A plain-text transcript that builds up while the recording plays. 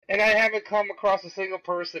And I haven't come across a single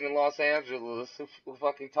person in Los Angeles who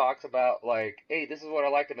fucking talks about, like, hey, this is what I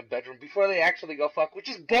like in the bedroom before they actually go fuck, which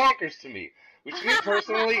is bonkers to me. Which to me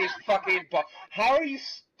personally is fucking How are you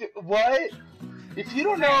what? If you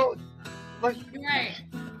don't Right, know, like, right.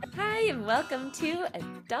 Hi, and welcome to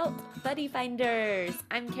Adult Buddy Finders.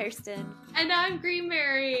 I'm Kirsten, And I'm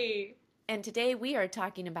Greenberry. and today we are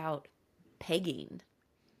talking about pegging.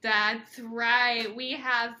 That's right. We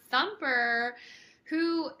have Thumper,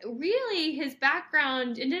 who really his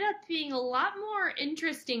background ended up being a lot more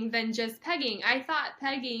interesting than just pegging. I thought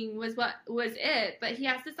pegging was what was it, but he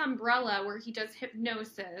has this umbrella where he does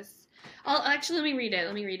hypnosis. Actually, let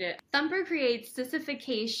me read it. Thumper creates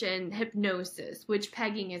sissification hypnosis, which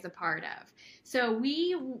pegging is a part of. So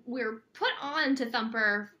we're put on to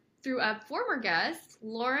Thumper through a former guest,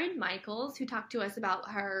 Lauren Michaels, who talked to us about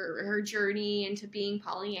her journey into being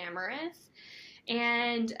polyamorous.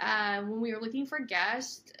 And when we were looking for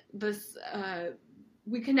guests,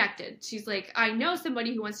 we connected. She's like, I know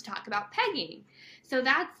somebody who wants to talk about pegging. So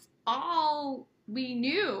that's all we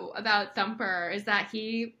knew about Thumper, is that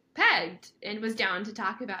he pegged and was down to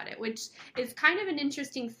talk about it, which is kind of an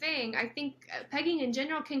interesting thing. I think pegging in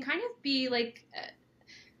general can kind of be like,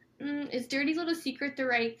 is dirty little secret the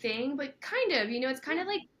right thing? But kind of, it's kind of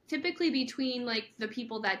like typically between like the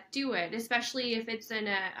people that do it, especially if it's in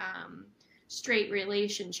a straight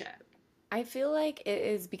relationship. I feel like it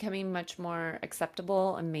is becoming much more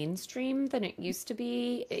acceptable and mainstream than it used to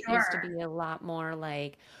be. It used to Sure. be a lot more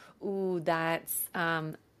like, ooh, that's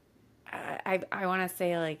I want to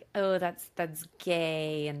say like, oh, that's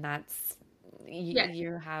gay, and that's Yeah,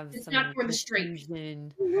 you have it's not some for the straight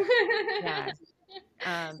confusion. people. Yeah.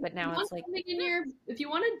 But You now want it's like, something in your, if you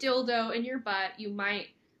want a dildo in your butt, you might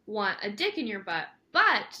want a dick in your butt,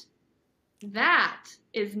 but that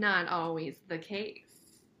is not always the case.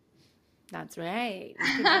 that's right. You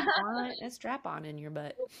could just want a strap on in your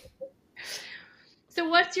butt. So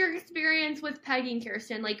what's your experience with pegging,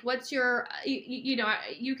 Kirsten? Like, what's your,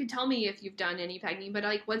 you could tell me if you've done any pegging, but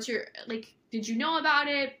like, what's your, like, did you know about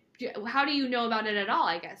it? How do you know about it at all,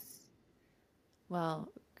 I guess? Well,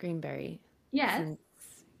 Greenberry, Yes. since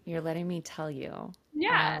you're letting me tell you,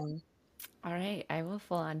 Yeah. um, all right, I will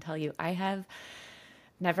full on tell you. I have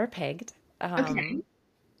never pegged, Okay.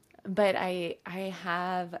 but I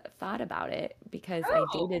have thought about it because I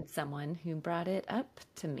Oh. dated someone who brought it up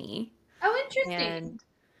to me. Oh, interesting. And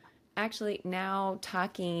actually, now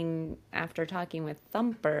after talking with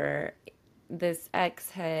Thumper, this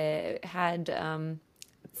ex had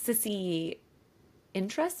sissy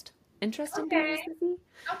interest interest in being a Okay. sissy,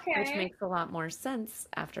 which Okay. makes a lot more sense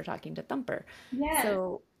after talking to Thumper. Yes.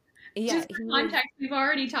 So yeah, Just he for was context, we've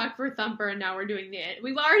already talked for Thumper, and now we're doing the.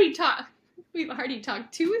 We've already talked. We've already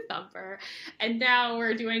talked to Thumper, and now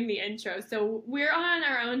we're doing the intro. So we're on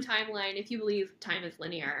our own timeline. If you believe time is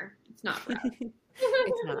linear, it's not for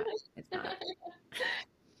it's not. It's not. us.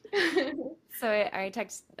 So I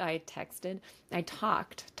texted, I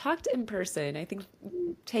talked in person. I think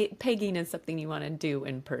pegging is something you want to do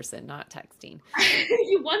in person, not texting.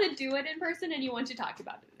 You want to do it in person, and you want to talk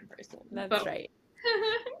about it in person. That's Both. right.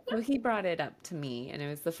 So he brought it up to me, and it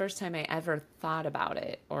was the first time I ever thought about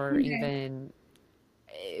it, or Okay. even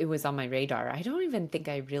it was on my radar. I don't even think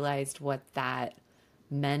I realized what that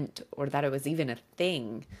meant or that it was even a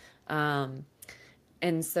thing. Um,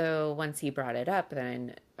 and so once he brought it up,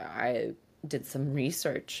 then I did some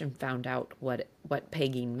research and found out what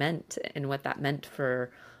pegging meant and what that meant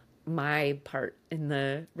for my part in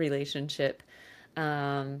the relationship.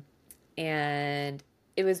 Um, and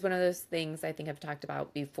it was one of those things I think I've talked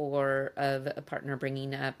about before of a partner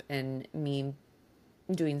bringing up and me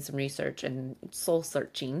doing some research and soul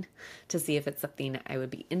searching to see if it's something I would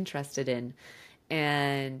be interested in,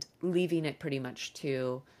 and leaving it pretty much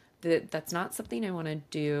to that's not something I want to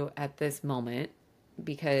do at this moment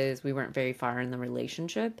because we weren't very far in the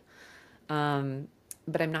relationship. Um,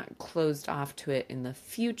 but I'm not closed off to it in the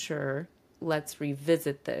future. Let's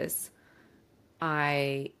revisit this.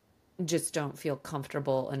 I just don't feel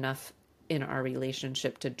comfortable enough in our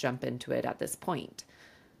relationship to jump into it at this point.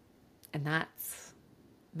 And that's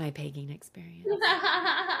my pegging experience.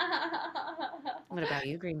 What about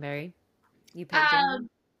you, Greenberry? You pegged anyone? um,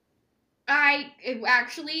 I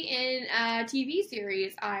actually in a TV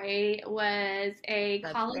series, I was a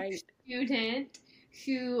That's college right. student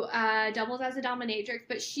who doubles as a dominatrix,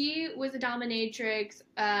 but she was a dominatrix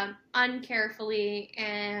uncarefully,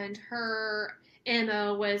 and her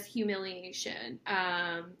MO was humiliation,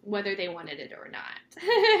 whether they wanted it or not.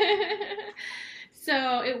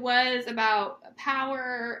 So it was about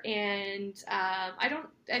power, and I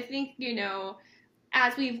think,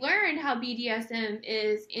 as we've learned how BDSM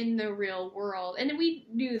is in the real world, and we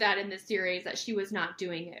knew that in the series that she was not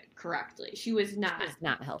doing it correctly. She was not. It was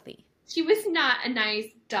not healthy. She was not a nice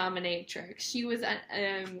dominatrix. She was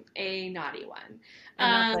a naughty one.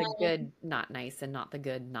 And not the good, not nice, and not the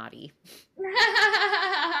good, naughty.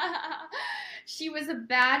 She was a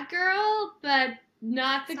bad girl, but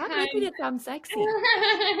not the Stop kind. making it sound sexy.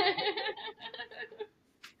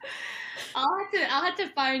 I'll have to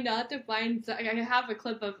find. I have a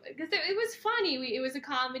clip of because it was funny. It was a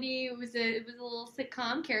comedy. It was a little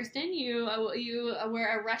sitcom. Kirsten, you were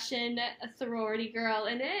a Russian sorority girl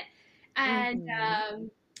in it, and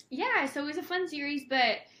yeah, so it was a fun series.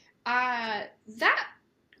 But that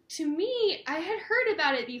to me, I had heard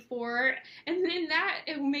about it before, and then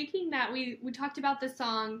making that we talked about the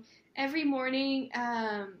song every morning.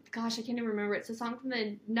 Gosh, I can't even remember. It's a song from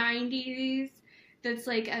the 90s. That's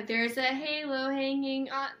like, there's a halo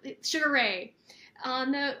hanging on Sugar Ray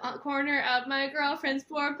on the corner of my girlfriend's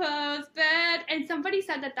four-post bed. And somebody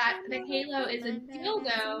said that the halo is a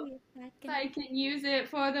dildo. I can use it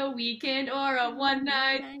for the weekend or a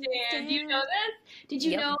one-night stand. Do you know this? Did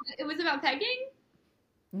you know it was about pegging?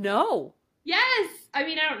 No. Yes. I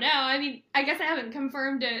mean, I don't know. I mean, I guess I haven't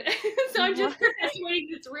confirmed it. So I'm just perpetuating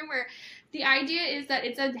this rumor. The idea is that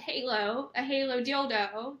it's a halo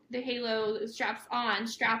dildo. The halo strap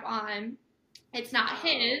on. It's not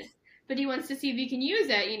his, but he wants to see if he can use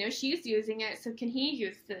it. You know, she's using it, so can he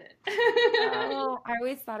use it? Oh, I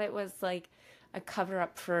always thought it was like a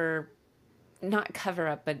cover-up for, not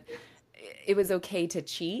cover-up, but it was okay to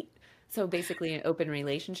cheat. So basically an open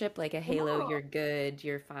relationship, like a halo, you're good,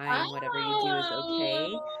 you're fine, whatever you do is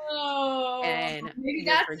okay. And maybe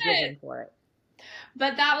you're that's forgiven it. for it.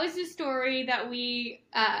 But that was the story that we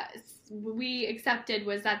accepted,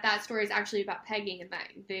 was that story is actually about pegging, and that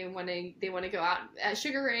they want to go out.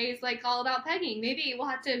 Sugar Ray's like all about pegging. Maybe we'll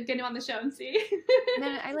have to get him on the show and see.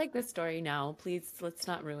 Man, I like this story now. Please, let's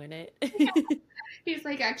not ruin it. He's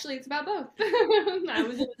like, actually, it's about both. I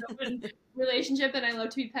was in an open relationship, and I love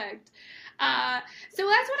to be pegged. So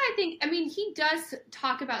that's what I think. I mean, he does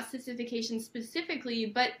talk about sissification specifically,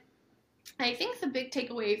 but I think the big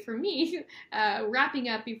takeaway for me, wrapping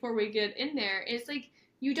up before we get in there, is like,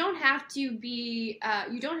 you don't have to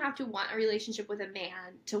want a relationship with a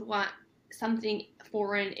man to want something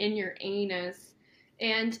foreign in your anus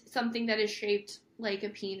and something that is shaped like a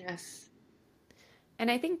penis.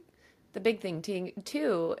 And I think the big thing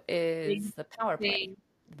too is the power play.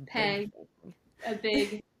 Peg. A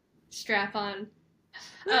big strap on.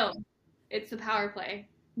 Oh, it's the power play,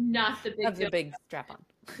 not the big. Of the big strap on.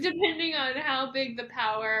 Depending on how big the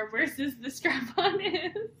power versus the strap on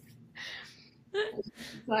is.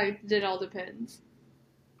 Like, it all depends.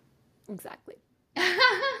 Exactly.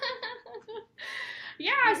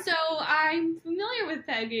 Yeah, so I'm familiar with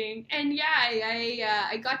pegging, and yeah,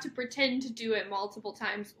 I got to pretend to do it multiple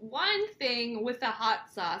times. One thing with the hot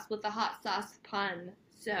sauce pun.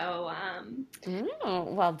 So,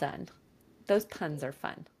 well done. Those puns are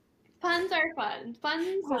fun. Puns are fun.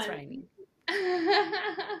 That's rhyming.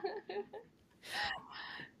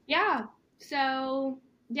 Yeah. So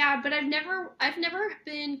yeah, but I've never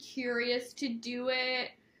been curious to do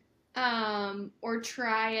it, or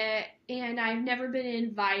try it, and I've never been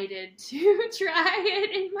invited to try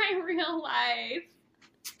it in my real life.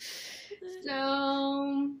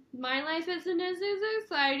 So my life isn't as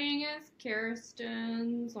exciting as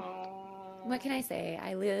Kirsten's. Aww. What can I say?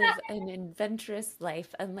 I live an adventurous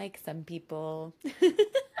life, unlike some people.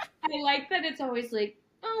 I like that it's always like,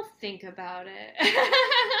 I'll think about it.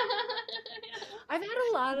 I've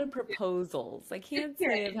had a lot of proposals. I can't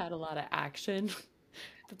say I've had a lot of action,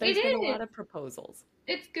 but there's been a lot of proposals.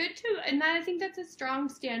 It's good to, and I think that's a strong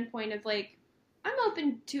standpoint of like, I'm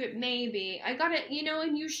open to it maybe. I got it,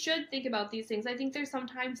 and you should think about these things. I think there's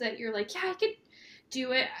sometimes that you're like, yeah, I could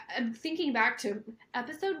do it. I'm thinking back to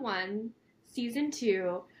episode 1, season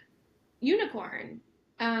 2, Unicorn.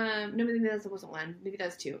 No, maybe that wasn't 1. Maybe that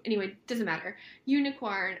was 2. Anyway, doesn't matter.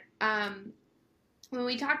 Unicorn. When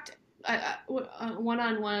we talked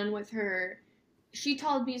one-on-one with her, she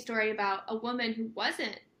told me a story about a woman who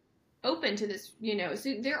wasn't open to this,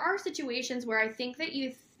 So there are situations where I think that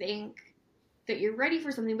you think that you're ready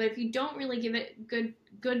for something, but if you don't really give it a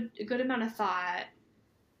good amount of thought,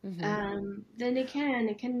 then it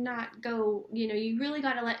cannot go. You really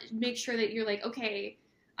got to make sure that you're like, okay,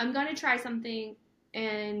 I'm gonna try something,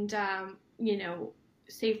 and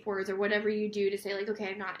safe words or whatever you do to say like,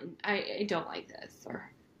 okay, I don't like this,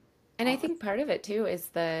 or. And I think part of it too is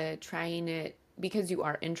the trying it because you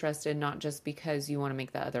are interested, not just because you want to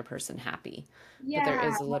make the other person happy. Yeah, but there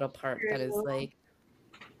is a little part that is like,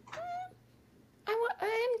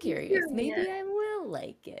 curious. Maybe curious. I will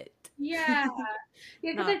like it. Yeah.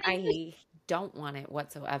 Yeah, because I Not, think I don't want it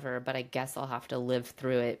whatsoever, but I guess I'll have to live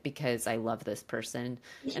through it because I love this person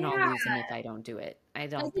and I'll yeah. lose them if I don't do it. I Like,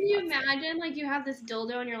 don't can think you that's good. imagine, like, you have this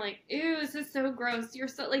dildo and you're like, ew, this is so gross. You're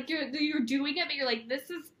so, like, you're doing it, but you're like, this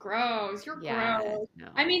is gross. You're Yeah, gross.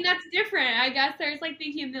 I mean, no. that's different. I guess there's, like, the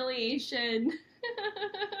humiliation.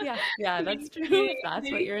 Yeah, yeah, that's true. Maybe, If that's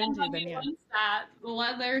what maybe you're into, somebody then yeah. wants that.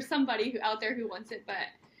 Well, there's somebody out there who wants it, but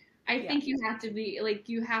I Yeah. think you have to be, like,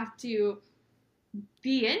 you have to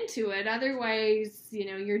be into it. Otherwise,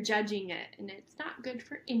 you're judging it, and it's not good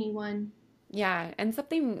for anyone. Yeah, and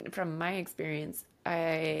something from my experience,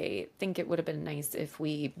 I think it would have been nice if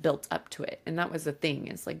we built up to it. And that was the thing,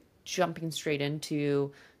 is like jumping straight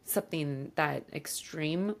into something that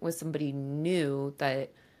extreme with somebody new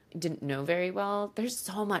that didn't know very well. There's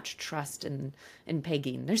so much trust in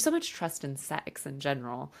pegging. There's so much trust in sex in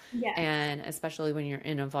general, Yes. and especially when you're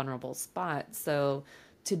in a vulnerable spot. So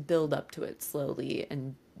to build up to it slowly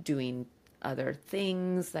and doing other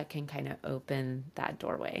things that can kind of open that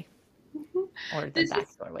doorway or the This back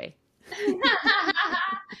is doorway.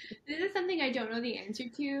 this is something I don't know the answer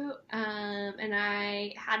to. And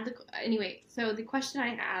I had anyway. So the question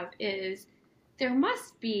I have is, there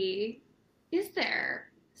must be, is there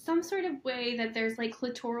some sort of way that there's like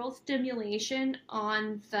clitoral stimulation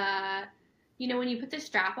on when you put the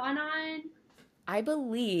strap on? I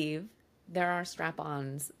believe there are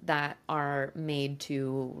strap-ons that are made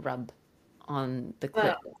to rub on the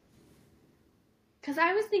clit. Because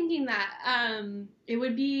I was thinking that it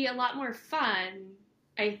would be a lot more fun.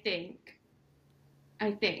 I think.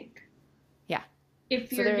 Yeah. If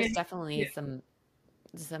So you're there is getting definitely some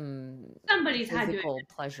somebody's had to physical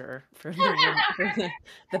pleasure for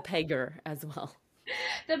the pegger as well.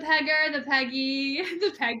 the pegger, the peggy,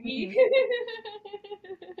 the peggy.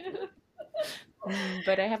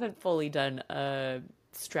 But I haven't fully done a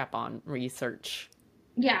strap-on research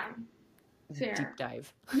Yeah, deep fair.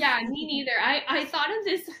 dive. Yeah, me neither. I thought of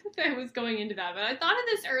this. I was going into that, but I thought of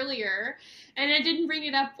this earlier, and I didn't bring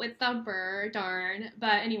it up with Thumper. Darn.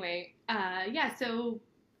 But anyway, yeah. So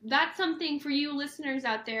that's something for you listeners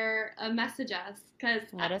out there. Message us, because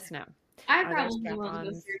Let us know. I Are there probably won't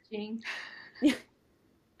go strap-ons? searching.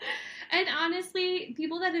 And honestly,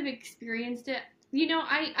 people that have experienced it,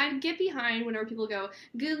 I get behind whenever people go,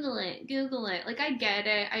 Google it, Google it. Like, I get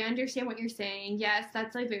it. I understand what you're saying. Yes,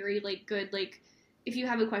 that's a very, like, good, like, if you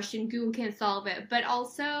have a question, Google can't solve it. But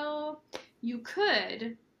also, you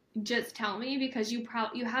could just tell me, because you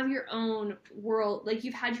have your own world, like,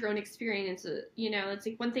 you've had your own experiences. It's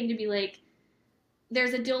like one thing to be like,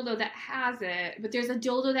 there's a dildo that has it, but there's a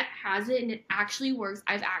dildo that has it and it actually works.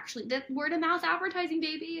 That word of mouth advertising,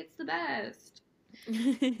 baby, it's the best.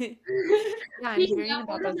 Yeah, I'm We can hearing about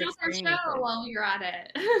word of those mouth our show experiences. while you're at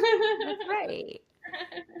it. That's right.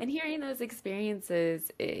 And hearing those experiences,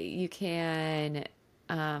 you can,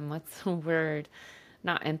 what's the word?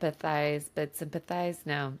 Not empathize, but sympathize.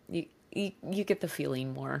 No, you get the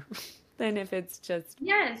feeling more than if it's just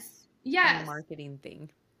Yes, a yes, marketing thing.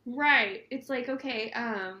 right. It's like, okay,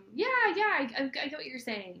 yeah, I get what you're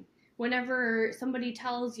saying. Whenever somebody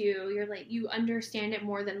tells you, you're like, you understand it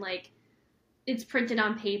more than like it's printed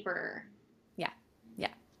on paper. Yeah, yeah,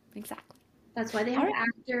 exactly. That's why they All have right.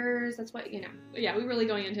 actors. That's what, Yeah, we're really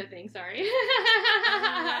going into things. Sorry.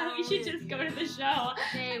 We should just go to the show.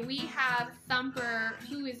 Today we have Thumper,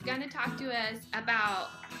 who is going to talk to us about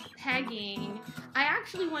pegging. I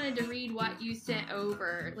actually wanted to read what you sent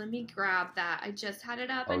over. Let me grab that. I just had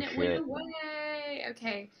it up and it went away.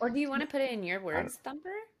 Okay. Or do you want to put it in your words, Thumper?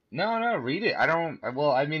 No, read it. I don't.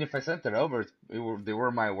 Well, I mean, if I sent it over, they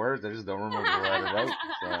were my words. I just don't remember what I wrote.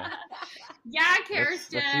 So Yeah,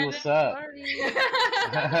 Kirsten. let's see what's up. Sorry.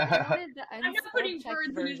 I wanted the I'm not putting unspell-checked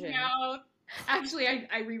words in his version. mouth. Actually,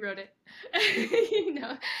 I rewrote it.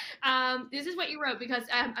 This is what you wrote, because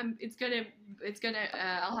it's gonna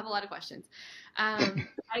I'll have a lot of questions. I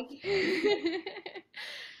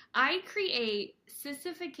I create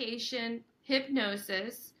sissification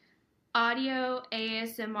hypnosis, audio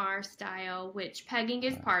ASMR style, which pegging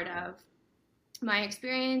is part of. My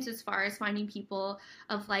experience as far as finding people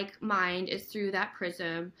of like mind is through that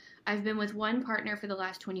prism. I've been with one partner for the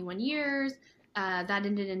last 21 years. That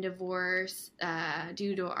ended in divorce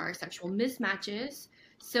due to our sexual mismatches.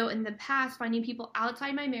 So in the past, finding people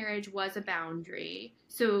outside my marriage was a boundary.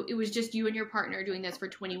 So it was just you and your partner doing this for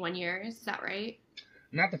 21 years. Is that right?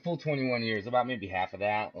 Not the full 21 years, about maybe half of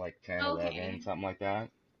that, like 10, Okay. 11, something like that.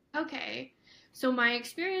 Okay. So my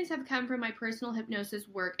experience have come from my personal hypnosis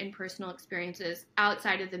work and personal experiences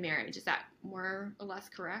outside of the marriage. Is that more or less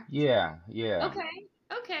correct? Yeah.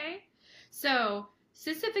 Okay. So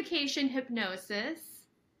sissification hypnosis,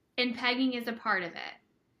 and pegging is a part of it.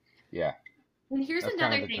 Yeah, And here's that's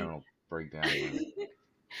kind another of the thing. general breakdown. Yeah.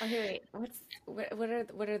 Okay, wait.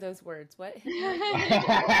 What are those words? What?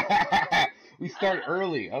 We start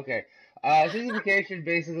early. Okay. Sissification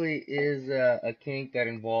basically is a kink that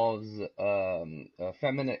involves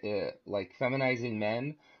like feminizing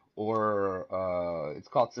men, or it's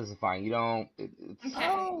called sissifying. You don't. It's Okay.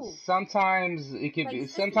 Oh, sometimes it could like be. sissy.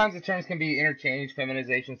 Sometimes the terms can be interchanged,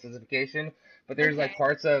 feminization, sissification. But there's Okay. like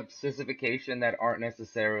parts of sissification that aren't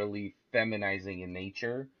necessarily feminizing in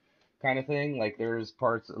nature, kind of thing. Like there's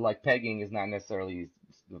parts like pegging is not necessarily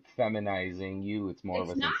feminizing you. It's more of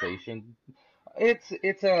It's a not. sensation.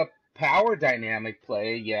 It's a power dynamic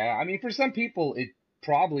play, yeah. I mean, for some people, it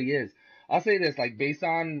probably is. I'll say this, like based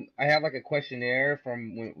on I have like a questionnaire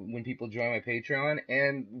from when people join my Patreon,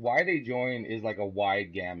 and why they join is like a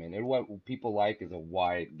wide gamut, and what people like is a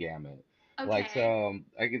wide gamut. Like Okay. so,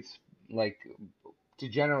 like it's like to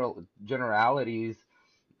generalities,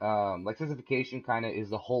 like sissification kind of is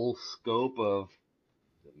the whole scope of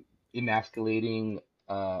emasculating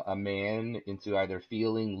a man into either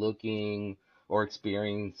feeling, looking, or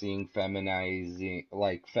experiencing feminizing,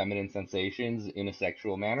 like feminine sensations in a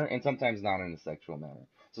sexual manner, and sometimes not in a sexual manner.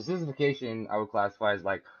 So sissification, I would classify as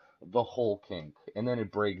like the whole kink, and then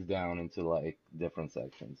it breaks down into like different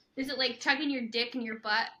sections. Is it like tucking your dick in your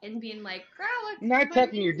butt and being like, girl, Not what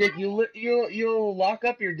tucking your is dick. that? You'll lock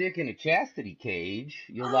up your dick in a chastity cage.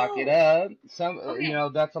 You'll lock it Oh, up. Some okay.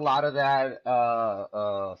 that's a lot of that.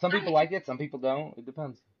 Some people I like it. Some people don't. It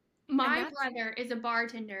depends. And My that's brother is a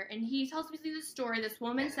bartender, and he tells me this story. This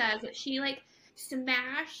woman says that she like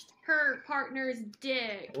smashed her partner's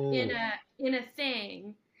dick Oh. in a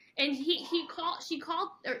thing, and she called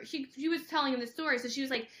or she was telling him the story. So she was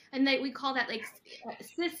like, and we call that like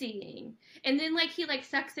sissying, and then like he like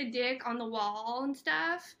sucks a dick on the wall and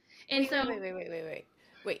stuff, and wait, so wait, wait, wait, wait, wait, wait.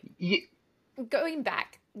 Wait, Yeah, going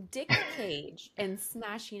back, dick cage and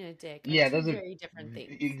smashing a dick are yeah, two those are. very different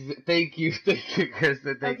things. Thank you, thank you,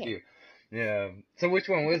 Krista. Thank Okay. you. Yeah. So which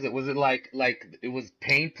one was it? Was it like it was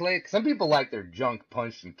pain play? Some people like their junk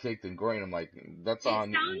punched and kicked and groined. I'm like, that's It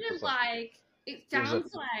on for sounded some. like it There's a.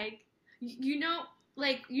 sounds like you know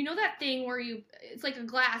like you know that thing where you it's like a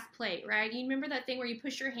glass plate, right? You remember that thing where you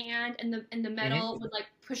push your hand and the Mhm. metal would like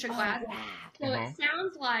push a Oh glass? yeah. So it Uh-huh.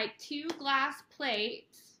 sounds like two glass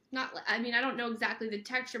plates. Not I mean I don't know exactly the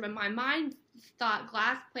texture, but my mind thought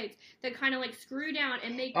glass plates that kind of like screw down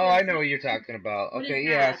and make Oh, your I know what you're talking about. what is Okay,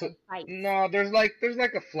 Yeah, yeah. that? like So a vice. no, there's like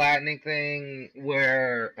a flattening thing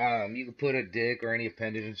where you could put a dick or any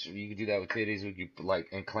appendage. You could do that with titties. We could like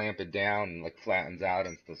and clamp it down and like flattens out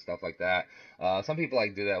and stuff like that. Some people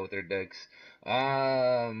like do that with their dicks.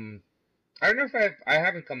 Um, I don't know if I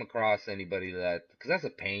haven't come across anybody that because that's a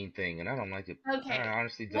pain thing and I don't like it. I Okay.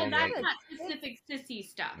 honestly Well, Is don't that that's like. a not trick? specific sissy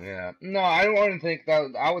stuff. Yeah. No, I don't want to think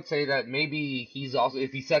that. I would say that maybe he's also,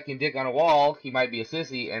 if he's sucking dick on a wall, he might be a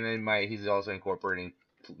sissy, and then he's also incorporating,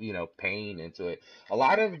 pain into it. A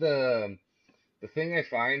lot of the thing I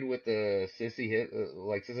find with the sissy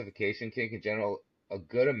like sissification kink in general, a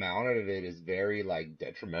good amount of it is very like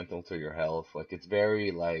detrimental to your health. Like it's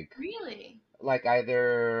very Really? like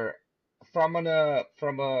either from a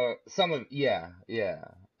some of yeah,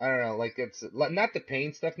 I don't know, like it's not the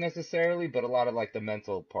pain stuff necessarily, but a lot of like the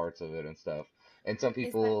mental parts of it and stuff. And some Is that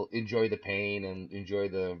people enjoy the pain and enjoy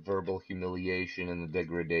the verbal humiliation and the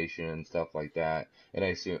degradation and stuff like that. And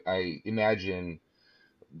I imagine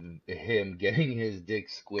him getting his dick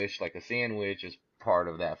squished like a sandwich is part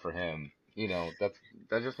of that for him.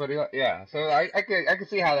 That's just what yeah. So I could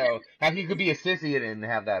see how he could be a sissy and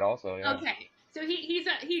have that also, yeah. Okay. So he's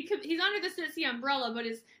under the sissy umbrella, but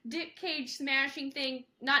his dick cage smashing thing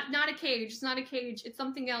not a cage. It's not a cage. It's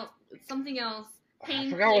something else. It's something else. I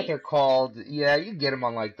Pain forgot what they're plates. called. Yeah, you can get them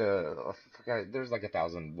on like there's like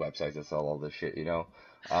 1,000 websites that sell all this shit,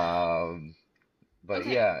 Um, but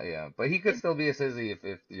Okay. yeah. But he could still be a sissy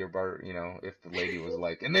if your if the lady was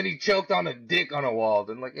like, and then he choked on a dick on a wall.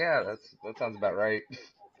 Then like, yeah, that sounds about right.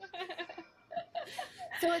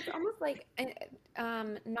 so it's almost like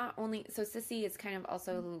not only so sissy is kind of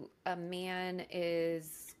also a man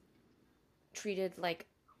is treated like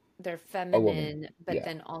they're A woman. feminine, but Yeah.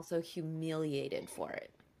 then also humiliated for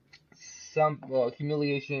it. Well,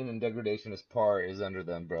 humiliation and degradation as part is under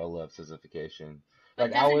the umbrella of sissification. But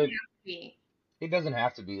Like I doesn't have would to be. It doesn't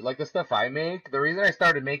have to be. Like the stuff I make, the reason I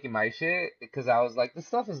started making my shit, because I was like, this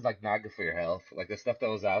stuff is like not good for your health. Like the stuff that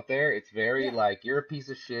was out there, it's very Yeah. like, you're a piece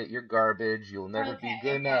of shit, you're garbage, you'll never be Okay.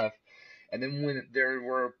 good enough. And then when there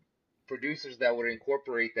were producers that would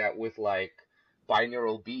incorporate that with like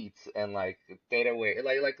binaural beats and like theta wave,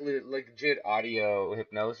 like legit audio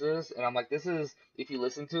hypnosis. And I'm like, this is, if you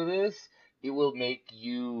listen to this, it will make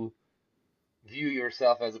you view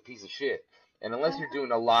yourself as a piece of shit. And unless you're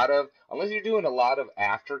doing a lot of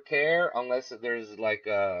aftercare, unless there's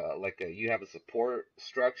you have a support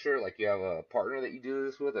structure, like you have a partner that you do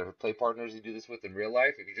this with, or play partners you do this with in real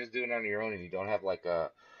life. If you're just doing it on your own and you don't have like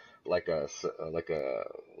a like an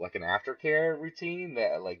aftercare routine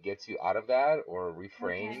that like gets you out of that or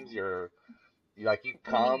Okay. reframes your, like you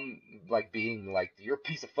I mean, come like being like you're a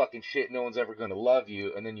piece of fucking shit, no one's ever gonna love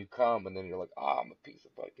you, and then you come and then you're like, oh, I'm a piece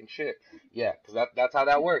of fucking shit. Yeah, because that's how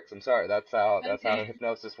that works. I'm sorry, that's how Okay.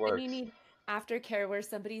 hypnosis and you works. need aftercare where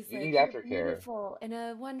somebody's You need like, "You're aftercare. beautiful and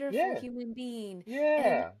a wonderful Yeah, human being, and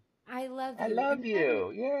yeah, I love I you." love And every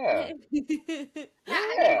you. Yeah,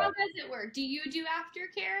 How yeah. does it work? Do you do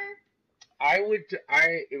aftercare? My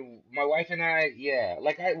wife and I, yeah,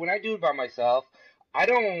 like when I do it by myself, I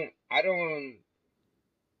don't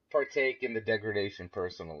partake in the degradation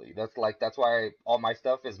personally. That's why all my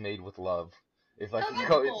stuff is made with love. If I Oh, can that's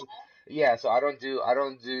go, cool. it's yeah. So I don't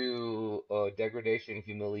do degradation,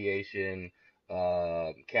 humiliation,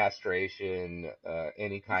 castration,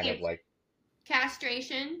 any kind of Okay, like,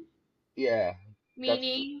 castration, yeah. That's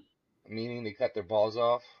meaning. meaning they cut their balls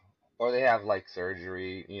off, or they have like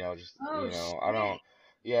surgery. Just Oh I shit. don't.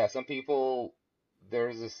 Yeah, some people,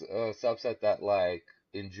 there's this subset that like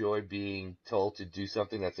enjoy being told to do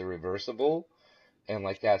something that's irreversible, and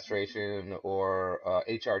like castration or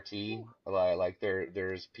HRT,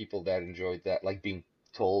 there's people that enjoy that, like being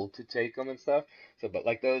told to take them and stuff. So, but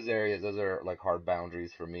like those areas, those are like hard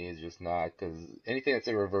boundaries for me. Is just not, because anything that's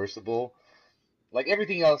irreversible, like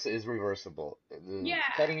everything else is reversible. Yeah.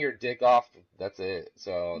 Cutting your dick off, that's it.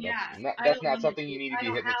 So that's Yeah. not I that's don't not want to something you do. need to I be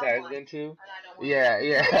don't have hypnotized one, into. and I don't want Yeah, like a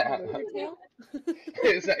yeah. razor tail.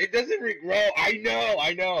 It doesn't regrow.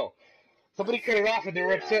 I know. Somebody cut it off and they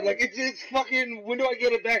were upset. Like it's fucking. When do I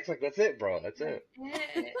get it back? It's like, that's it, bro. That's That's it.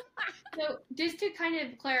 it. So, just to kind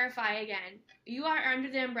of clarify again, you are under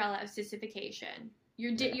the umbrella of sissification.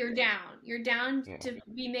 Yeah, You're down. You're down yeah, to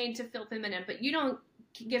be made to feel feminine, but you don't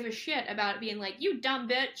give a shit about being like, you dumb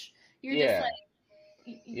bitch. You're just yeah,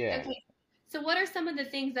 like, yeah. okay. So, what are some of the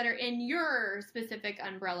things that are in your specific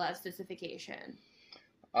umbrella of sissification?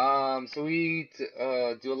 So we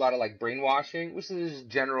do a lot of like brainwashing, which is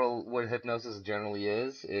general what hypnosis generally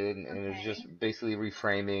is, and it's just Okay. basically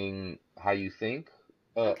reframing how you think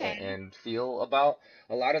Okay. and feel about.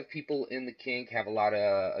 A lot of people in the kink have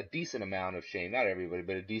a decent amount of shame, not everybody,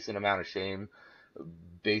 but a decent amount of shame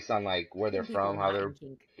based on like where they're Some people from, how not they're,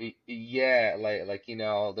 in kink. yeah,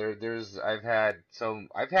 there's I've had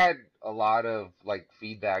a lot of like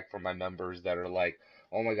feedback from my members that are like,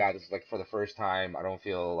 oh my God, this is like for the first time, I don't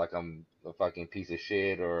feel like I'm a fucking piece of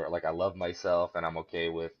shit, or like I love myself and I'm okay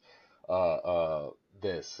with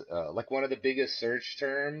this. Like one of the biggest search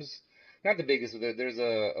terms, not the biggest, there's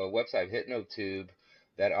a website, HypnoTube,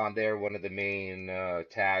 that on there one of the main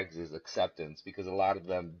tags is acceptance, because a lot of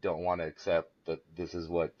them don't want to accept that this is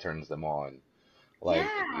what turns them on. Like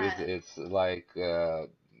Yeah. it's like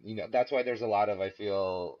that's why there's a lot of, I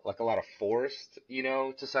feel like a lot of forced,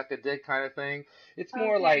 to suck a dick kind of thing. It's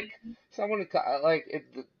more like Okay. someone like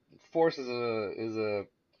force is a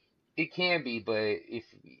it can be, but if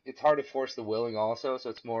it's hard to force the willing also,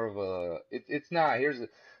 so it's more of it's not,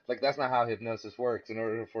 like that's not how hypnosis works. In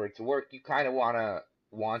order for it to work, you kind of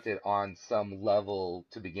want it on some level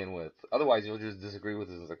to begin with. Otherwise, you'll just disagree with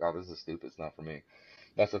it. It's like, oh, this is stupid. It's not for me.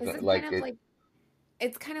 That's the This thing. is kind Like of it, like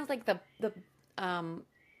it's kind of like um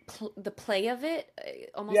the play of it,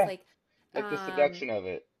 almost yeah, like the um seduction of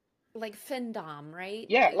it. like Findom, right?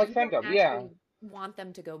 Yeah, like You don't fandom. Yeah, actually want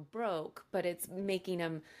them to go broke, but it's making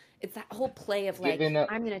them, it's that whole play of like, giving up.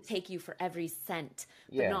 I'm going to take you for every cent,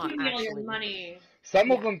 but Yeah. not Give me all your actually. money.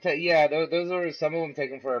 Some of Yeah. them take, yeah, those are some of them take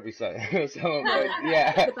them for every side. But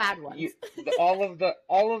yeah, The bad ones.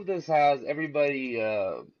 all of this has, everybody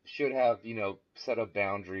should have, set up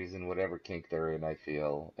boundaries in whatever kink they're in, I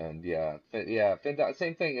feel. And yeah,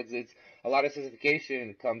 same thing. It's a lot of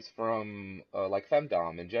sissification comes from like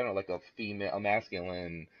femdom in general, like a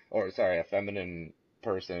masculine, or sorry, a feminine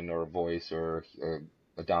person or voice, or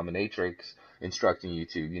a dominatrix instructing you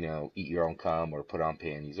to, eat your own cum or put on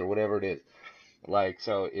panties or whatever it is. Like,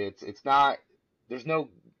 so it's not, there's no,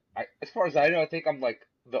 as far as I know, I think I'm like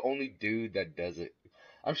the only dude that does it.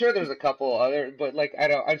 I'm sure there's a couple other, but like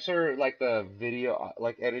I'm sure like the video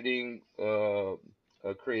like editing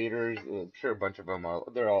creators, I'm sure a bunch of them are,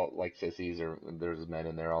 they're all like sissies, or there's men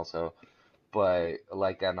in there also. But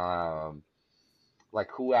like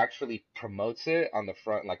who actually promotes it on the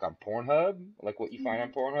front, like on Pornhub, like what you find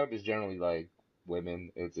on Pornhub is generally like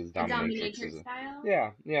women. It's A dominatrix. dominatrix style?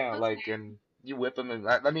 Yeah, yeah, like, Okay. and you whip them, and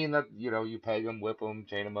I mean that, you peg them, whip them,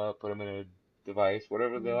 chain them up, put them in a device,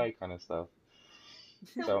 whatever they like, kind of stuff.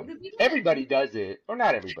 So So the thing that everybody does it, or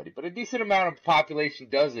not everybody, but a decent amount of population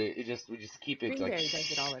does it. We just keep it like, Greenberry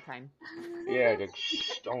does it all shh. the time. Yeah, like,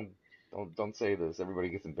 shh, don't say this. Everybody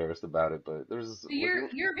gets embarrassed about it, but there's so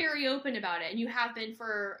like, you're very open about it, and you have been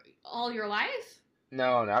for all your life?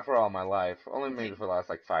 no, not for all my life. Only maybe Okay. for the last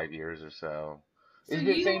like 5 years or so. So It's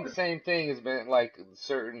been you saying the same thing. It's been like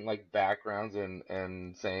certain like backgrounds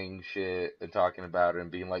and saying shit and talking about it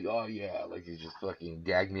and being like, oh yeah, like you just fucking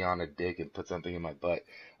gag me on a dick and put something in my butt.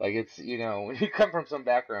 Like it's when you come from some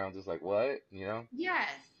backgrounds, it's like what. yes.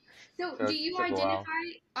 So So do it you took a while.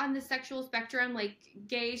 identify on the sexual spectrum like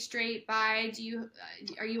gay, straight, bi?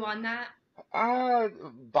 Are you on that?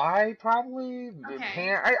 Bi probably. Okay.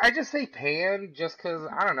 Pan. I just say pan just 'cause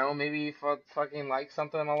I don't know. Maybe if I fucking like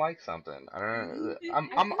something, I like something. I don't know. I I'm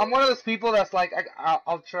feel one of those people that's like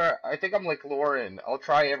I'll try. I think I'm like Lauren. I'll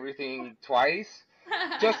try everything twice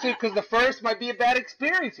just to 'cause the first might be a bad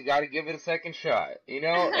experience. You got to give it a second shot,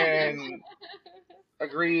 and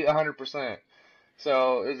agree 100%.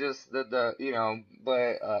 So it's just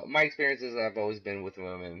but my experiences I've always been with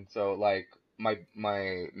women. So like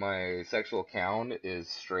my sexual count is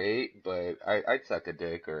straight, but I'd suck a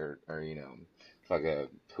dick or fuck a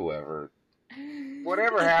whoever.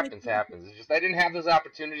 Whatever happens, happens. It's just I didn't have those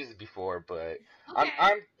opportunities before, but I'm Okay.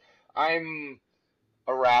 I'm I'm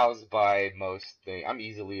aroused by most things. I'm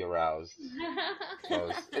easily aroused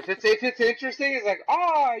most. If it's interesting, it's like,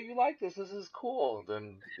 you like this. This is cool.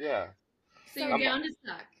 Then yeah. So you're so. I'm down to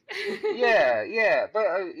suck. Yeah, yeah, but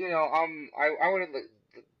I would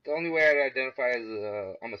the only way I'd identify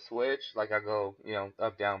is I'm a switch, like I go,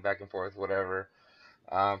 up, down, back and forth, whatever.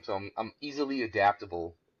 So I'm easily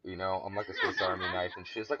adaptable, I'm like a Swiss Army knife and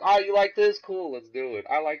shit. It's like, you like this? Cool, let's do it.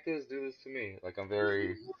 I like this, do this to me. Like I'm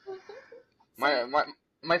very So my my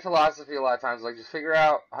my philosophy a lot of times is like just figure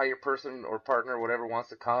out how your person or partner or whatever wants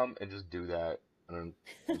to come and just do that. And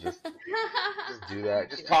just just do that.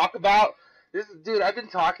 Just talk about this, dude. I've been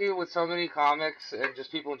talking with so many comics and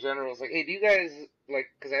just people in general. It's like, hey, do you guys like?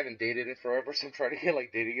 Because I haven't dated in forever, so I'm trying to get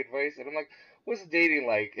like dating advice. And I'm like, what's dating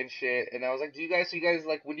like and shit? And I was like, so you guys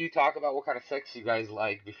like when you talk about what kind of sex you guys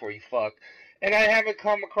like before you fuck? And I haven't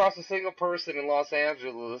come across a single person in Los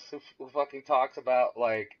Angeles who fucking talks about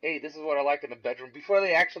like, hey, this is what I like in the bedroom before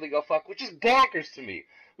they actually go fuck, which is bonkers to me.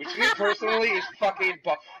 Which to me personally is fucking.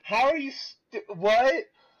 How are you? What?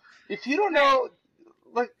 If you don't Right. know,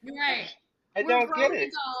 like, Right. I We're don't get grown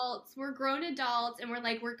it. adults. We're grown adults, and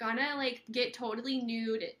we're gonna like get totally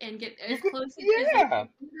nude and get You as could, close as like yeah.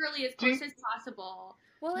 literally as Do you, close as possible.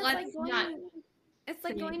 well, Let's not it's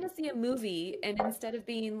like say going to see a movie and instead of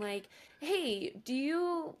being like, "Hey, do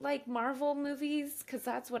you like Marvel movies? Because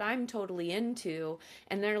that's what I'm totally into."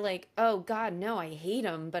 And they're like, "Oh God, no, I hate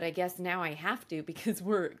them, but I guess now I have to because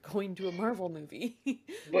we're going to a Marvel movie." but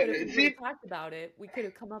But if we would see, have talked about it, we could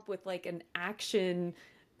have come up with like an action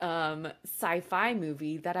sci-fi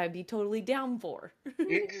movie that I'd be totally down for.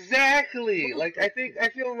 exactly. Like, I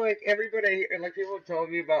feel like everybody, and like people tell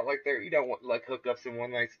me about like their, like hookups and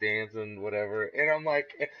one night stands and whatever. And I'm like,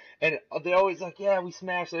 and they always like, yeah, we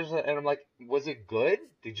smashed this. And I'm like, was it good?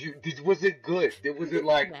 Was it good? Was it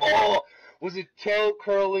like, No. was it toe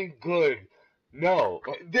curling good? No.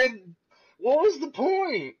 Then what was the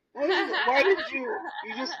point? Why did you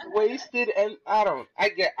just wasted and I'm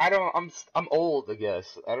old, I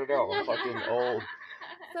guess. I don't know. I'm fucking old.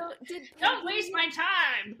 So did don't waste my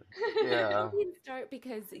time. Yeah. pegging start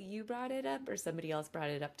because you brought it up or somebody else brought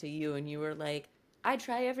it up to you and you were like, I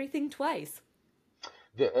try everything twice.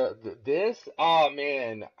 This, oh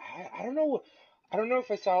man, I don't know. I don't know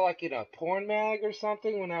if I saw like in a porn mag or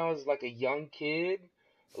something when I was like a young kid.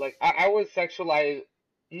 Like I was sexualized.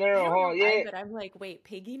 No, I no, don't hold know on. why, Yeah. but I'm like, wait,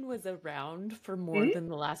 pegging was around for more Mhm. than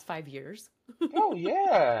the last 5 years? Oh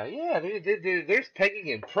yeah, yeah. There's pegging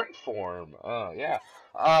in print form. Yeah.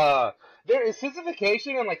 Uh, there is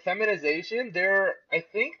sissification and like feminization. I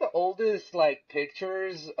think the oldest like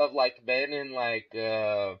pictures of like men in like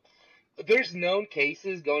there's known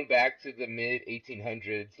cases going back to the mid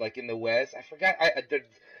 1800s, like in the West. I forgot. I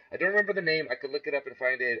don't remember the name. I could look it up and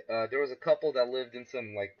find it. There was a couple that lived in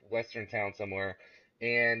some like Western town somewhere,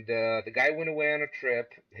 and the guy went away on a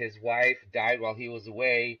trip. His wife died while he was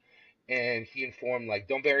away, and he informed like,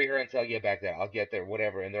 "Don't bury her until I get back there. I'll get there,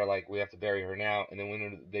 whatever." And they're like, "We have to bury her now." And then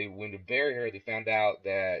when they went to bury her, they found out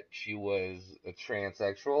that she was a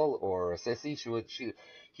transsexual or a sissy. She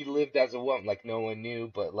he lived as a woman, like no one knew,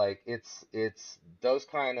 but like it's those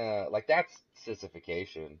kind of like that's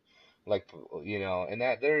sissification. Like, and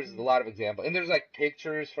that there's a lot of examples, and there's like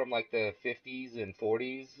pictures from like the 50s and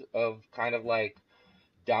 40s of kind of like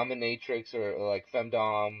dominatrix or like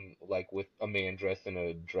femdom, like with a man dressed in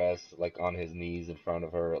a dress, like on his knees in front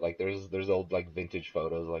of her. Like there's old like vintage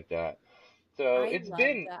photos like that. So I it's love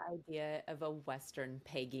been. the idea of a Western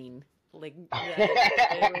pegging, like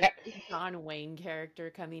the like John Wayne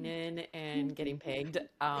character coming in and getting pegged.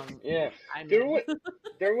 Yeah, I'm there in.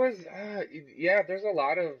 was, yeah, there's a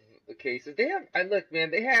lot of cases. I look,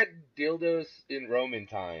 man, they had dildos in Roman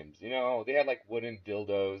times. They had like wooden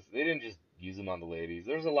dildos. They didn't just use them on the ladies.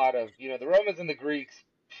 There's a lot of, the Romans and the Greeks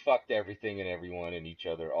fucked everything and everyone and each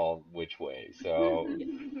other all which way. So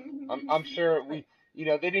I'm sure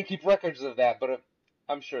they didn't keep records of that, but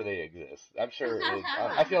I'm sure they exist. I'm sure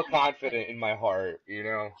I feel confident in my heart.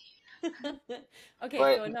 Okay,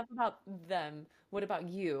 But so enough about them. What about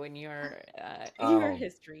you and your um.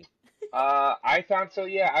 history? I found so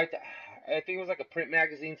yeah, I think it was like a print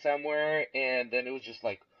magazine somewhere, and then it was just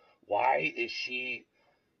like, why is she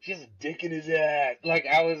has a dick in his ass? Like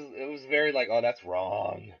it was very like, oh, that's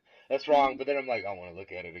wrong. But then I'm like, I want to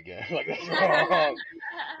look at it again. Like that's wrong.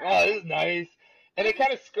 Oh, this is nice. And it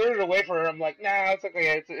kind of skirted away from her. I'm like, nah, it's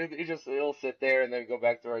okay. It'll sit there and then go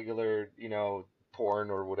back to regular,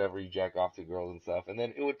 porn or whatever you jack off to girls and stuff. And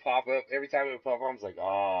then it would pop up every time it would pop up. I was like,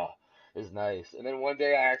 oh, it's nice. And then one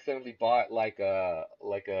day I accidentally bought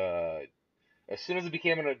as soon as I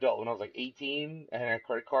became an adult, when I was like 18, I had a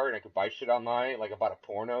credit card and I could buy shit online. Like I bought a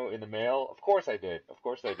porno in the mail. Of course I did. Of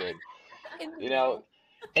course I did. In the You know, mail.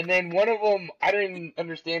 and then one of them, I didn't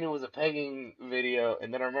understand it was a pegging video,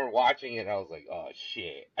 and then I remember watching it, and I was like, "Oh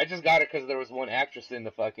shit!" I just got it because there was one actress in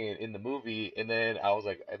the movie, and then I was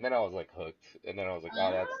like hooked, and then I was like,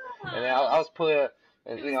 "Oh, that's," and then I Ah, was put,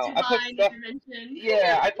 it was I put divine stuff. intervention.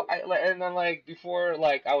 Yeah, and then like before,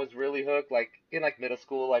 like I was really hooked, like in like middle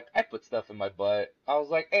school, like I put stuff in my butt. I was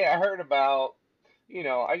like, "Hey, I heard about."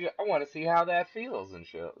 I want to see how that feels and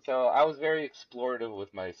shit. So I was very explorative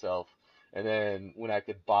with myself. And then when I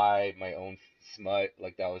could buy my own smut,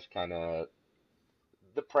 like that was kind of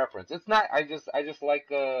the preference. It's not. I just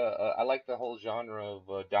like. I like the whole genre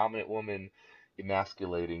of dominant woman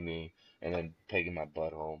emasculating me and then pegging my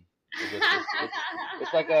butt home.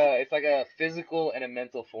 It's like a physical and a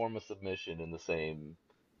mental form of submission in the same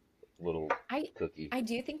little I cookie. I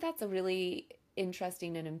do think that's a really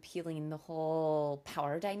interesting and appealing the whole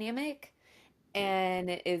power dynamic, Yeah. and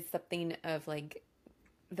it is something of like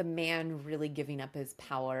the man really giving up his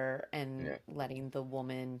power and Yeah. letting the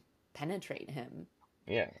woman penetrate him.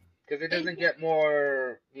 Yeah, because it It doesn't get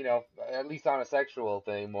more, at least on a sexual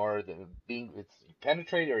thing, more than it's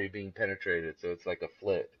penetrated or you're being penetrated. So it's like a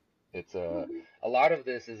flip. It's a lot of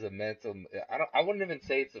this is a mental. I wouldn't even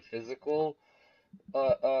say it's a physical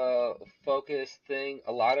focus thing.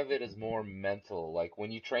 A lot of it is more mental. Like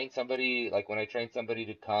when you train somebody, like when I train somebody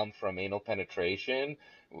to come from anal penetration,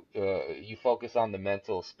 you focus on the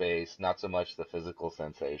mental space, not so much the physical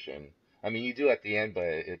sensation. I mean, you do at the end, but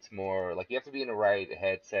it's more like you have to be in the right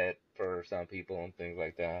headset for some people and things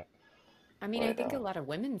like that. I mean, I But think a lot of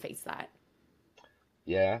women face that.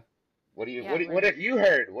 yeah, Yeah, what where have you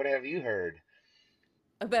heard? What have you heard?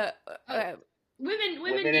 but oh, women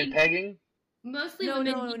Women in being pegging? mostly no,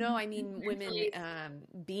 women no, no. being I mean, women sexually.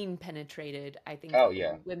 being penetrated. I think Oh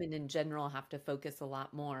yeah, women in general have to focus a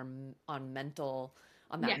lot more on that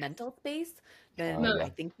Yes, mental space oh than most. I yeah,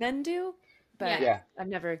 think men do. But Yes. yeah. I've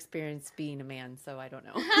never experienced being a man, so I don't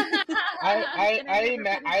know. And I've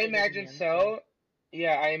never I penetrated a imagine man, so so.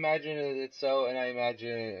 Yeah, I imagine it's so, and I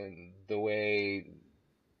imagine the way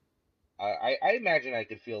I imagine I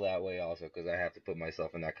could feel that way also because I have to put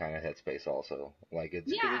myself in that kind of headspace also. Like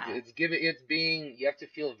it's because Yeah. it's being you have to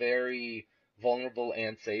feel very vulnerable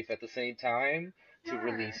and safe at the same time to Sure.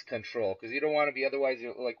 release control because you don't want to be otherwise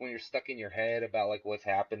you're like when you're stuck in your head about like what's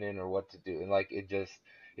happening or what to do and like it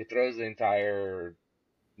throws the entire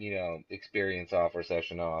experience off or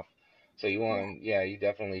session off. So Yeah. you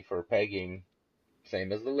definitely for pegging,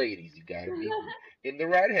 same as the ladies, you gotta be in the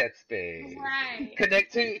right headspace. Right.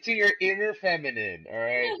 Connect to your inner feminine, all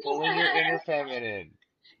right? Pull in your inner feminine.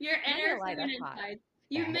 Your never inner light up feminine hot. side.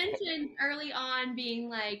 You mentioned early on being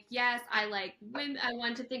like, yes, I like women. I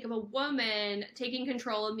want to think of a woman taking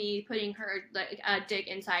control of me, putting her like a dick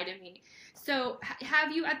inside of me. So,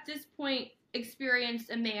 have you at this point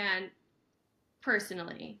experienced a man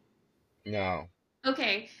personally? No.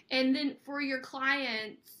 Okay, and then for your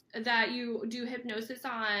clients that you do hypnosis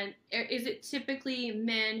on, is it typically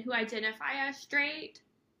men who identify as straight?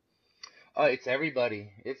 Oh, it's everybody.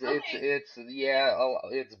 Okay.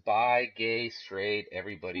 It's bi, gay, straight,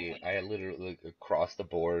 everybody. Okay. I literally across the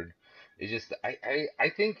board. It's just I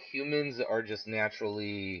think humans are just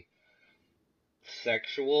naturally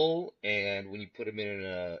sexual, and when you put them in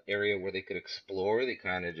an area where they could explore, they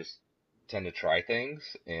kind of just tend to try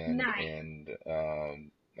things, Nice. and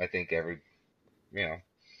I think you know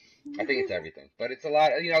I think it's everything, but it's a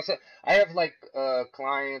lot, So I have like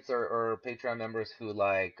clients or Patreon members who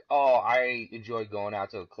like, oh, I enjoy going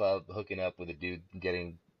out to a club, hooking up with a dude, and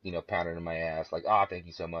getting pounded in my ass. Like, oh, thank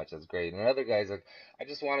you so much, that's great. And other guys like, I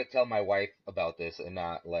just want to tell my wife about this and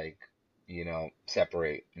not like,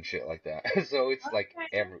 separate and shit like that. So it's like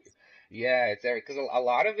Okay. yeah, it's every because a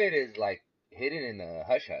lot of it is like hidden in the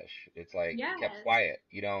hush hush. It's like kept Yes. quiet.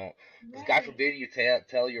 You don't. Because God Right. forbid you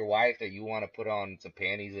tell your wife that you want to put on some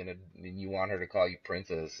panties and you want her to call you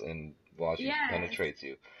princess and while she Yes. penetrates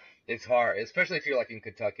you. It's hard, especially if you're like in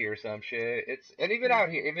Kentucky or some shit. And even out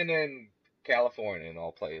here, even in California and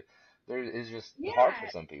all places, there is just hard for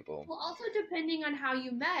Yeah. some people. Well, also depending on how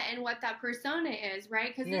you met and what that persona is,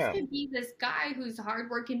 right? Because this Yeah. could be this guy who's a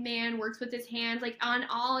hardworking man, works with his hands. Like on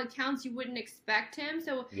all accounts, you wouldn't expect him.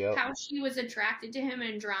 So Yep. how she was attracted to him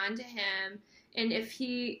and drawn to him, and if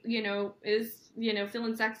he, is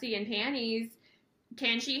feeling sexy in panties,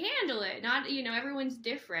 can she handle it? Not, everyone's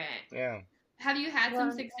different. Yeah. Have you had some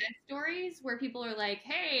Well, success stories where people are like,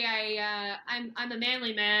 "Hey, I'm a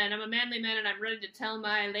manly man. I'm a manly man, and I'm ready to tell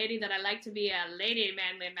my lady that I like to be a lady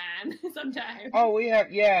manly man." Sometimes. Oh, we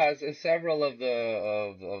have yeah. Several of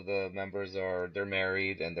the members they're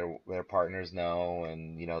married and their partners know,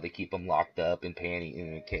 and they keep them locked up in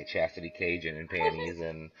chastity cage and in panties,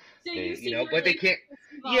 and So they you've seen but they can't. relationships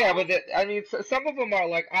Yeah, but evolve. I mean, some of them are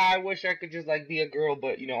like, I wish I could just like be a girl,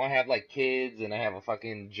 but I have like kids and I have a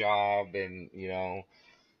fucking job, and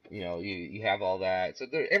you have all that. So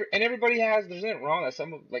and everybody there's nothing wrong.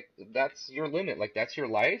 That's your limit. Like that's your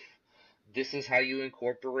life. This is how you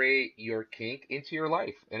incorporate your kink into your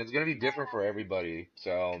life, and it's gonna be different for everybody.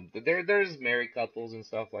 So there's married couples and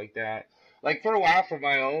stuff like that. Like for a while, for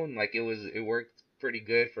my own, like it worked pretty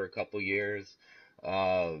good for a couple years.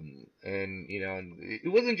 And it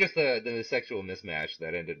wasn't just the sexual mismatch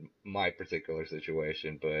that ended my particular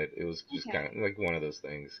situation, but it was just kind Okay. of like one of those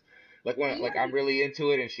things. Like Yeah. I'm really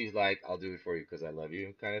into it, and she's like, "I'll do it for you because I love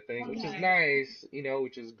you," kind of thing, which is Okay. nice,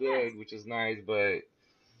 which is Yes. good, which is nice. But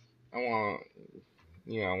I want,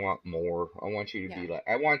 I want more. yeah.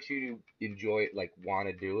 I want you to enjoy it, like want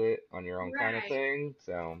to do it on your own kind of Right. thing.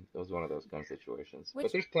 So it was one of those kind of situations. But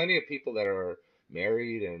Which there's plenty of people that are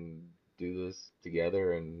married and do this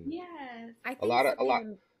together, and Yes. I a think lot of a something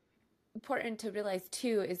lot. important to realize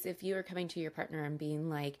too is if you are coming to your partner and being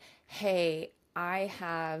like, hey, I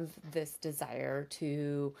have this desire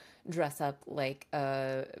to dress up like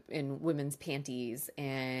in women's panties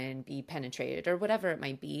and be penetrated or whatever it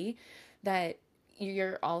might be, that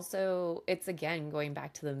you're also it's again going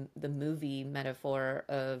back to the movie metaphor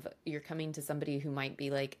of you're coming to somebody who might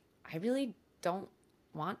be like, I really don't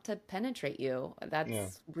want to penetrate you. Yeah,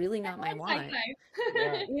 That's really I not my like want.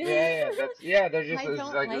 yeah, sci-fi. yeah. That's yeah. There's just I it's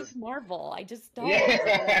don't like like this. Marvel. I just don't, or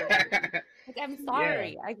whatever. Yeah, Like, I'm yeah.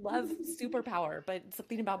 sorry. I love superpower, but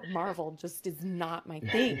something about Marvel just is not my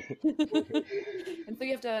thing. And so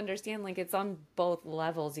you have to understand, like, it's on both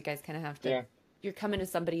levels. You guys kind of have to, Yeah. you're coming to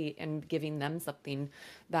somebody and giving them something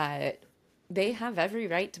that they have every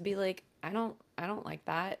right to be like, I don't like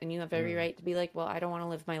that. And you have every Mm. right to be like, well, I don't want to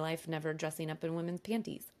live my life never dressing up in women's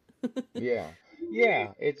panties. Yeah.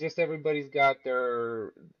 Yeah. It's just everybody's got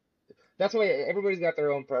their. That's why everybody's got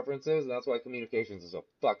their own preferences, and that's why communications is so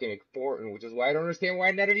fucking important, which is why I don't understand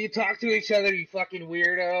why none of you talk to each other, you fucking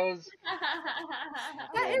weirdos.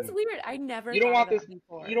 That is And weird. I never you don't thought of want that you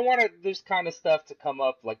before. don't want this kind of stuff to come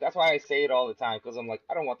up. Like, that's why I say it all the time, because I'm like,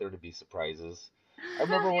 I don't want there to be surprises. I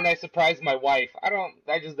remember when I surprised my wife.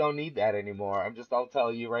 I just don't need that anymore. I'll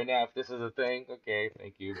tell you right now, if this is a thing, okay,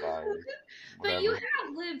 thank you, bye, But you whatever.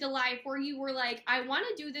 have lived a life where you were like, I want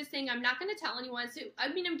to do this thing. I'm not going to tell anyone. So, I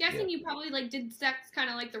mean, I'm Yeah. guessing you probably like did sex kind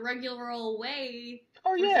of like the regular old way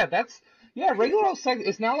Oh for yeah, some. yeah, regular old sex.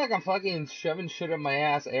 It's not like I'm fucking shoving shit up my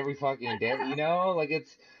ass every fucking day, Like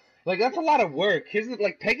it's like that's a lot of work. Here's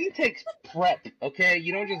like pegging takes prep, okay?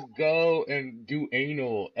 You don't just go and do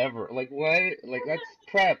anal ever. Like what? Like that's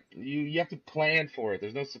prep. You have to plan for it.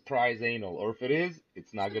 There's no surprise anal, or if it is,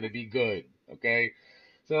 it's not gonna be good, okay?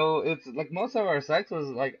 So it's like most of our sex was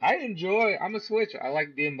like I'm a switch. I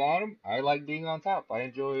like being bottom. I like being on top. I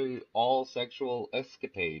enjoy all sexual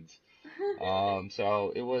escapades.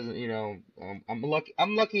 So it wasn't, I'm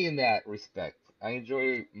lucky in that respect. I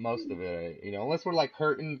enjoy most of it, unless we're like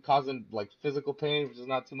hurting, causing like physical pain, which is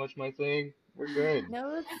not too much my thing. We're good.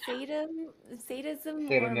 No, sadism or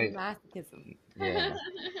Sedona- masochism. yeah.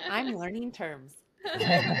 I'm learning terms.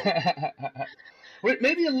 Well,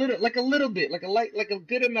 maybe a little bit, like a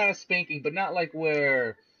good amount of spanking, but not like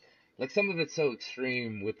where, like some of it's so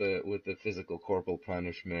extreme with the physical corporal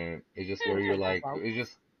punishment. It's just where you're Like like, welts. it's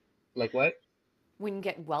just like what? When you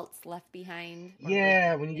get welts left behind or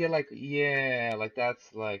Yeah, when you breakage. get like, yeah, like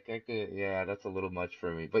that's like I could, yeah, that's a little much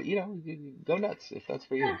for me. But you go nuts if that's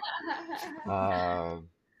for you. Um,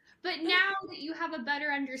 But now that you have a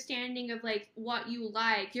better understanding of like what you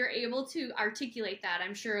like, you're able to articulate that,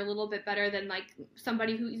 I'm sure, a little bit better than like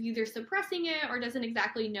somebody who's either suppressing it or doesn't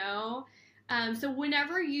exactly know. So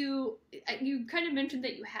whenever you kind of mentioned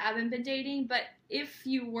that you haven't been dating, but if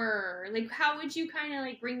you were, like, how would you kind of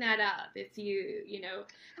like bring that up if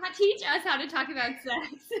teach us how to talk about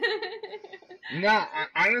sex? No,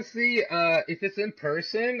 honestly, if it's in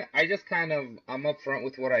person, I just kind of I'm upfront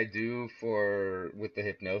with what I do for with the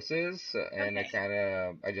hypnosis, and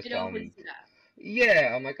Okay, I just it tell opens them, it up.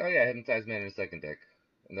 yeah, I'm like, oh yeah, hypnotized man in a second dick,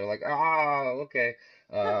 and they're like, ah, okay,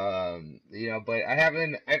 but I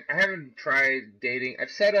haven't tried dating.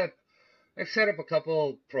 I've set up a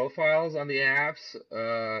couple profiles on the apps.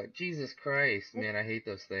 Jesus Christ, man, I hate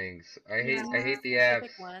those things. Do you I have hate the apps.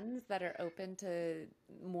 specific ones that are open to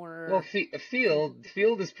Well, more Field frequency?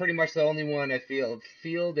 Field is pretty much the only one I feel.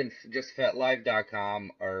 Field and just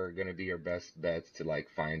FetLife.com are gonna be your best bets to like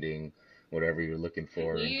finding whatever you're looking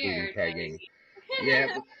for, including Weird, pegging. buddy.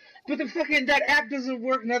 Yeah, but the fucking that app doesn't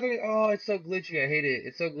work. Nothing. Oh, it's so glitchy. I hate it.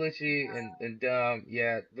 It's so glitchy and dumb.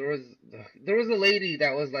 Yeah, there was a lady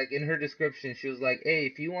that was like in her description. She was like, "Hey,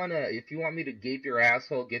 if you want me to gape your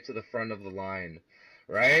asshole, get to the front of the line."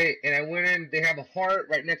 Right? And I went in, they have a heart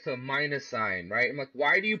right next to a minus sign, right? I'm like,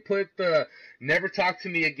 why do you put the never talk to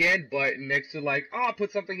me again button next to like, oh, I'll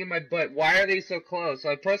put something in my butt. Why are they so close?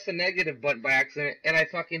 So I pressed the negative button by accident and I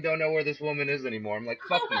fucking don't know where this woman is anymore. I'm like,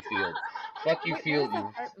 fuck you, Field. Fuck you, Wait, what does Field. the You.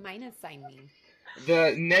 heart minus sign mean?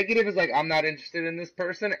 The negative is like I'm not interested in this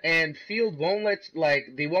person, and Field won't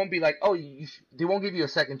they won't be like they won't give you a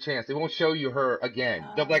second chance. They won't show you her again.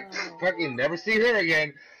 They'll be like Oh. fucking never see her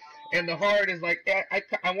again. And the heart is like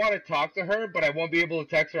I want to talk to her, but I won't be able to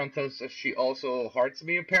text her until she also hearts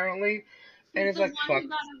me apparently. And She's it's the like one fuck, who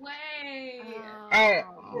got away. uh,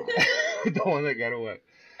 Oh. the one that got away.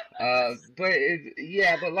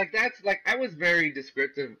 But like that's like I was very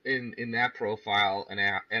descriptive in that profile, and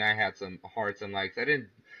I had some hearts and likes. I'm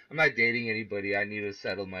not dating anybody. I need to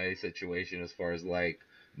settle my situation as far as like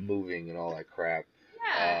moving and all that crap.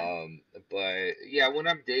 Yeah. But yeah, when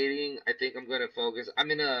I'm dating, I think I'm gonna focus. I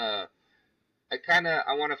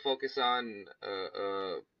want to focus on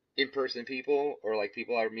in-person people or like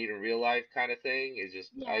people I meet in real life kind of thing. It's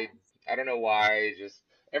just Yes. I don't know why. It's just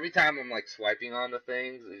every time I'm like swiping on the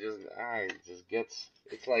things, it just gets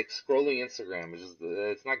it's like scrolling Instagram.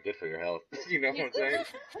 It's not good for your health. You know what I'm saying?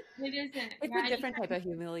 It isn't. It's a Yeah, different type of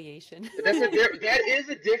humiliation. That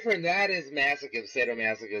is masochism,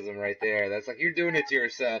 sadomasochism right there. That's like you're doing it to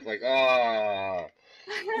yourself. Like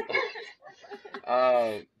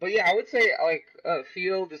but yeah, I would say like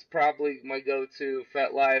Field is probably my go-to.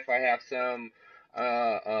 FetLife, I have some.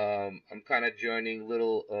 I'm kind of joining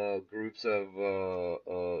little groups of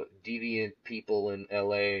deviant people in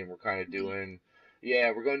LA, and we're kind of doing.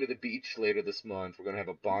 Yeah, we're going to the beach later this month. We're gonna have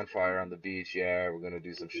a bonfire on the beach. Yeah, we're gonna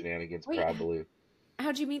do some shenanigans Wait, probably.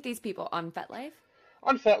 how'd you meet these people on FetLife?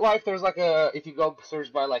 On FetLife, there's like if you go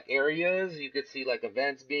search by like areas, you could see like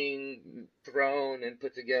events being thrown and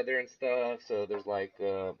put together and stuff. So there's like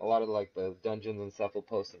a lot of like the dungeons and stuff will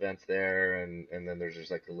post events there, and then there's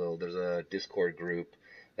just like there's a Discord group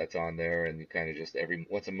that's on there, and you kind of just every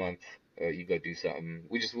once a month you go do something.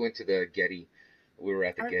 We just went to the Getty. We were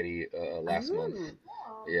at the Are Getty last month. oh,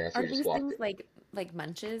 cool. Yeah, so are we just these walked. things like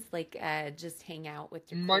munches, like just hang out with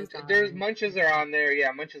your clothes on There's and Munches are on there.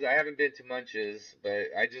 Yeah, Munches. I haven't been to Munches, but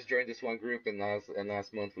I just joined this one group, and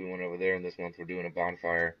last month we went over there, and this month we're doing a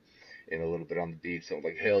bonfire and a little bit on the beach. So I'm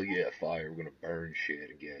like, hell yeah, fire! We're gonna burn shit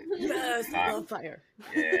and get yes, I hot. love fire.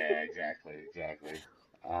 Yeah, exactly.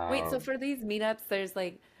 Wait, so Um, for these meetups, there's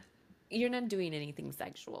like you're not doing anything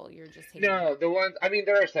sexual. You're just hanging no, out. the ones. I mean,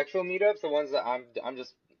 there are sexual meetups. The ones that I'm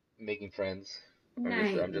just making friends.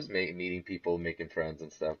 Nice. I'm just meeting people, making friends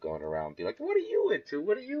and stuff, going around, be like, what are you into?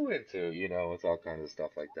 What are you into? You know, it's all kinds of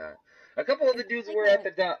stuff like that. A couple of Is the it dudes like were a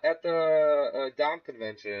at the Dom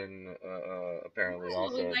convention, apparently Oh, we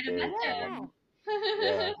also might have for met someone. yeah? them.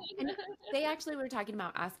 Yeah. And they actually were talking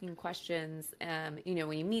about asking questions, when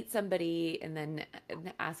you meet somebody and then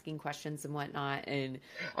asking questions and whatnot. And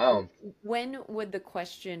Um. when would the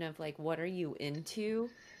question of like, what are you into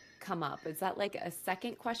come up? Is that like a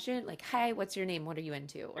second question? Like, hi, what's your name? What are you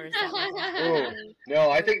into? Or is that like, Oh no, I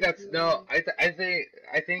what are think you that's no. doing?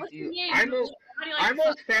 I think What's your you. name? I'm a. How do you like I'm to fuck?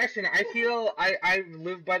 old fashioned. I feel I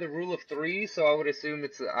live by the rule of three, so I would assume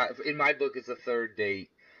it's in my book it's a third date.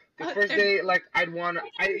 Because first They're- date, like I want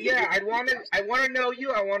to know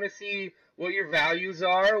you. I want to see what your values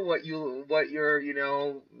are, what your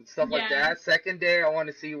stuff like yeah. that. Second day, I want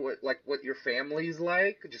to see what your family's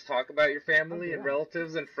like. Just talk about your family and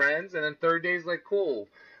relatives and friends. And then third day is like, cool.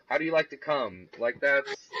 How do you like to come? Like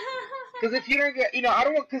that's. Because if you don't get, I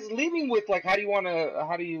don't want, because leaving with, like, how do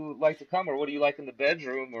you like to come, or what do you like in the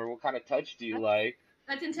bedroom, or what kind of touch do you like,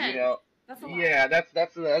 That's you intense. know? That's a lot. Yeah, that's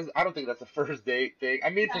I don't think that's a first date thing.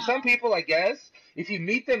 I mean, for some people, I guess, if you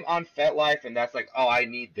meet them on FetLife and that's like, oh, I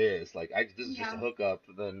need this, like, this is just a Yeah. hookup,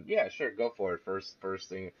 then yeah, sure, go for it. First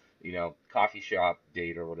thing, coffee shop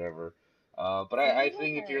date or whatever. But I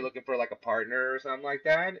think if you're looking for like a partner or something like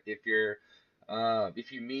that, if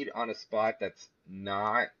you meet on a spot that's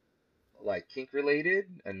not like kink related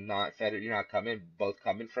and not fetish, you're not both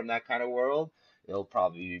coming from that kind of world, it'll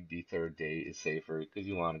probably be third date is safer because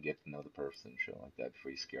you want to get to know the person, shit like that,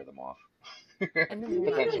 before you scare them off. And then you're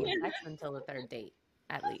not having Potentially. sex until the third date,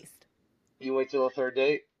 at least. You wait till the third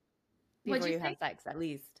date? What'd Before you you have say? sex, at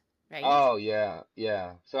least. Right? Oh yeah,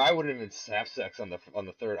 yeah. So I wouldn't even have sex on the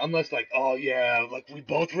third, unless like, oh yeah, like we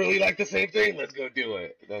both really like the same thing, let's go do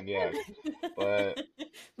it. Then yes. But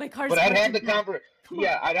My car's But I'd have parked in front. Come on.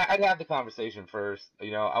 yeah, I'd have the conversation first.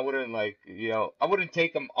 I wouldn't I wouldn't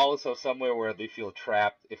take them also somewhere where they feel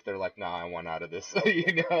trapped if they're like, nah, I want out of this.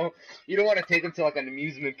 You don't want to take them to like an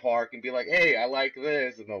amusement park and be like, hey, I like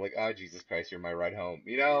this, and they're like, oh Jesus Christ, you're my ride home.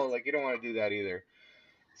 Like you don't want to do that either.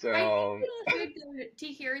 I think So it feels good to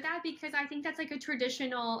hear that because I think that's like a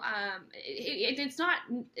traditional. It's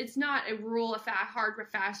not a rule, hard or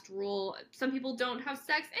fast rule. Some people don't have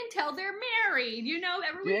sex until they're married.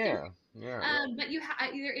 Everyone. yeah. But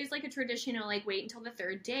there is like a traditional like wait until the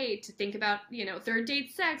third date to think about third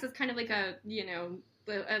date sex is kind of like a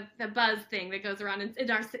the buzz thing that goes around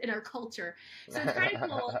in our culture. So it's kind of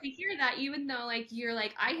cool to hear that, even though like you're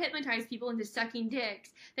like I hypnotize people into sucking dicks,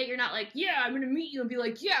 that you're not like, yeah, I'm gonna meet you and be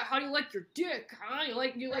like, yeah, how do you like your dick? Huh? You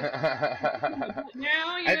like now?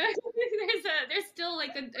 There's still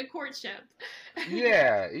like a courtship.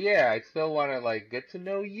 Yeah, I still want to like get to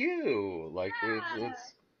know you. Like Yeah.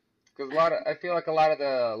 it's because I feel like a lot of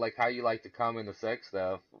the like how you like to come in the sex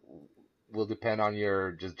stuff will depend on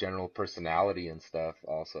your just general personality and stuff.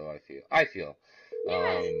 Also, I feel,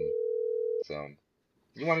 Yes. so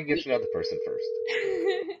you want to get to know the person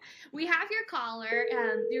first. We have your caller.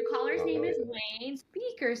 Your caller's Oh name hell is yeah, Wayne.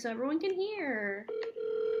 Speaker, so everyone can hear.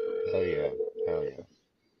 hell yeah, hell yeah.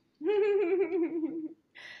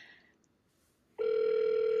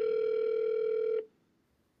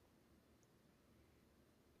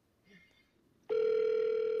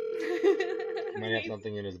 Might have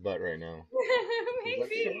something in his butt right now. He's like,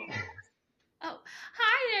 Maybe. Oh,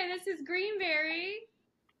 hi there. This is Greenberry.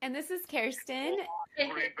 And this is Kirsten.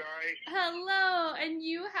 Greenberry. Hello, and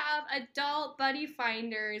you have Adult Buddy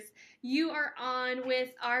Finders. You are on with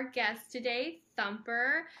our guest today,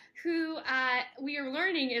 Thumper, who we are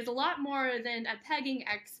learning is a lot more than a pegging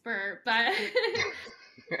expert, but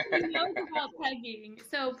he knows about pegging.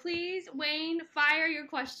 So please, Wayne, fire your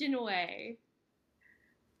question away.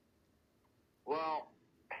 Well,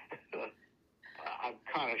 I'm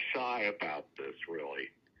kind of shy about this, really.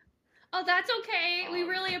 Oh, that's okay. We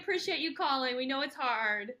really appreciate you calling. We know it's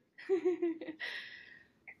hard.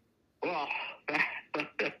 Well, I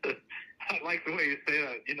like the way you say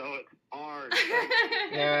that. It's hard.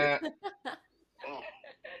 Yeah, Well,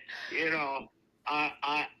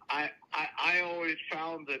 I always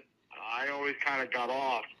found that I always kind of got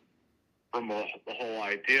off from the whole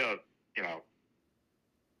idea of,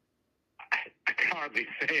 I can hardly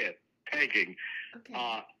say it, pegging. Okay.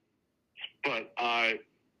 But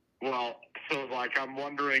well, so like I'm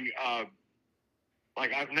wondering,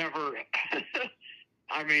 like I've never,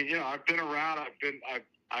 I mean, I've been around.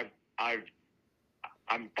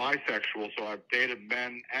 I'm bisexual, so I've dated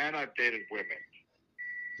men and I've dated women.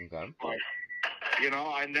 okay. But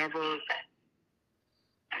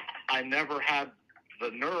I never had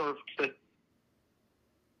the nerve to,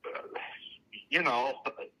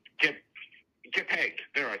 get pegged.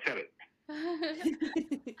 There, I said it.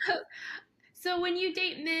 So when you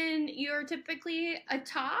date men, you're typically a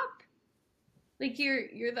top? Like you're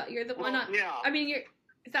the one on, Yeah. I mean,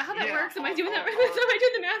 is that how that Yeah. works? Am I doing that right? Am I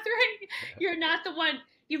doing the math right? You're not the one.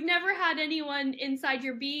 You've never had anyone inside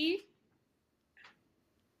your B?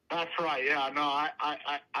 That's right. Yeah. No,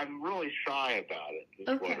 I'm really shy about it. Is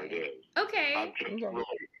Okay. what it is. Okay. I'm just Okay.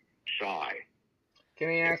 really shy. Can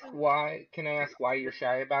I ask why? Can I ask why you're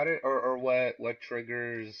shy about it, or what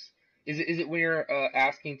triggers Is it when you're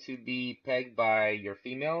asking to be pegged by your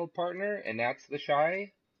female partner, and that's the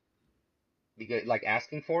shy? Because like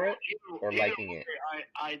asking for it or Either liking it? way,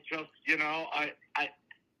 I just,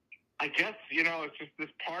 I guess, it's just this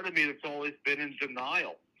part of me that's always been in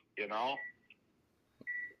denial,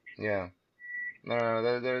 Yeah.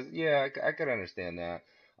 No, there's yeah, I could understand that.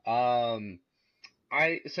 Um,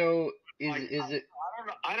 so Like, is it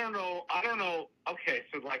I don't know. Okay,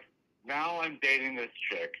 so like now I'm dating this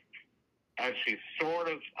chick, and she's sort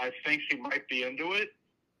of, I think she might be into it.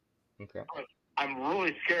 okay? But I'm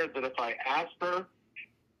really scared that if I asked her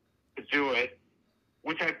to do it,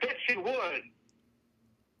 which I bet she would,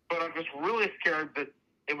 but I'm just really scared that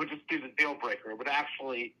it would just be the deal breaker. It would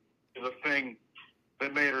actually be the thing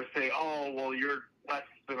that made her say, "Oh, well, you're less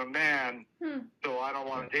than a man, so I don't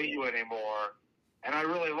want to date you anymore." And I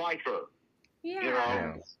really like her,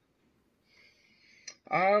 Yeah.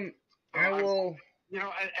 Yeah. I will.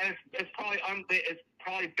 and it's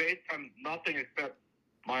probably based on nothing except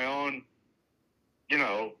my own,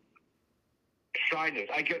 shyness.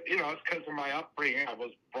 I get, it's because of my upbringing. I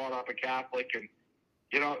was brought up a Catholic, and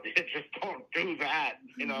it just don't do that.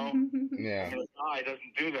 Yeah. The guy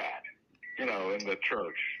doesn't do that. In the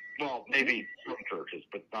church. Well, maybe some churches,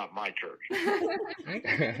 but not my church.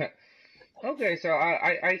 Okay, so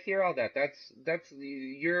I hear all that.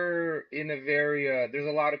 You're in a very there's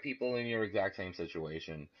a lot of people in your exact same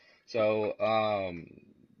situation. So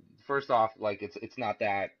first off, like it's not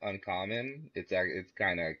that uncommon. It's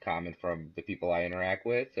kind of common from the people I interact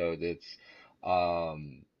with. So it's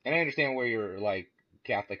and I understand where your like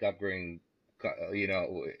Catholic upbringing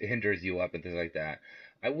hinders you up and things like that.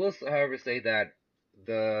 I will, however, say that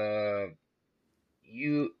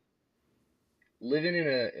you living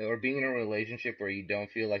in or being in a relationship where you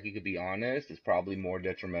don't feel like you could be honest is probably more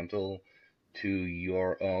detrimental to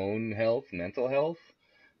your own health, mental health,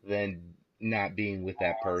 than not being with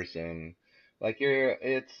that person. Like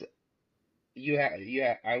I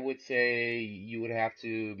would say you would have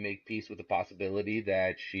to make peace with the possibility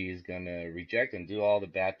that she's gonna reject and do all the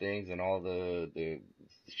bad things and all the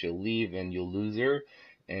she'll leave and you'll lose her,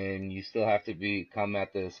 and you still have to come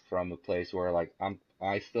at this from a place where like I'm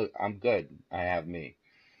good. I have me.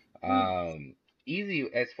 Easy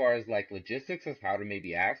as far as like logistics of how to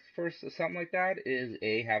maybe ask for something like that is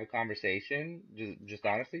have a conversation. Just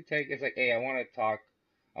honestly it's like, hey, I want to talk.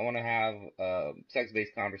 I want to have a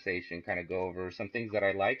sex-based conversation, kind of go over some things that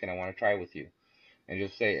I like and I want to try with you. And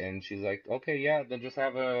just say, and she's like, okay, yeah, then just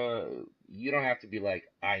you don't have to be like,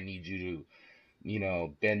 I need you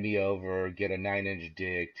to, bend me over, get a 9-inch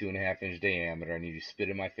dick, 2.5-inch diameter. I need you to spit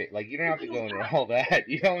in my face. Like, you don't have to go into all that.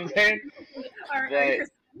 You know what I'm saying? Are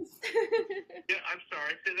Yeah, I'm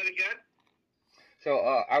sorry. Say that again. So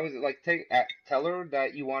I was like, tell her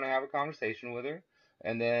that you want to have a conversation with her,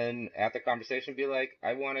 and then at the conversation, be like,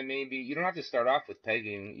 I want to maybe. You don't have to start off with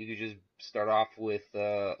pegging. You could just start off with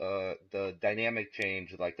the dynamic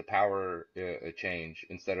change, like the power change,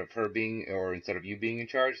 instead of you being in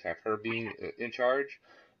charge, have her being in charge.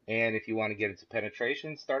 And if you want to get into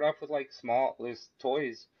penetration, start off with like there's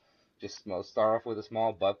toys. Just start off with a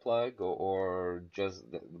small butt plug or just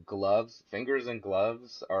gloves. Fingers and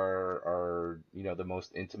gloves are the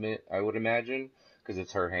most intimate, I would imagine, because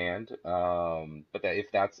it's her hand. But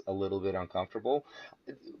if that's a little bit uncomfortable,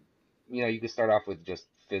 you can start off with just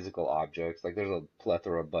physical objects. Like there's a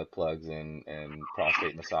plethora of butt plugs and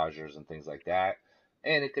prostate massagers and things like that.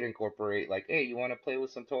 And it could incorporate like, hey, you want to play with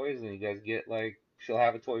some toys, and you guys get like she'll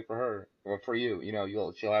have a toy for her or for you.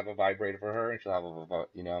 She'll have a vibrator for her, and she'll have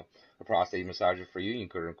a prostate massager for you. You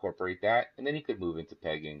could incorporate that, and then you could move into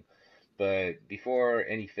pegging. But before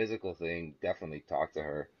any physical thing, definitely talk to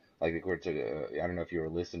her. Like I don't know if you were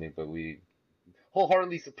listening, but we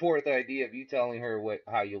wholeheartedly support the idea of you telling her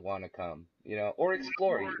how you want to come, or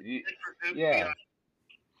explore. Yeah.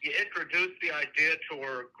 You introduce the idea to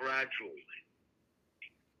her gradually.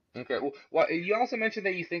 Okay. Well, you also mentioned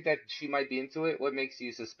that you think that she might be into it. What makes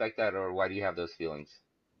you suspect that, or why do you have those feelings?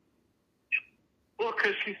 Well,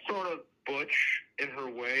 because she's sort of butch in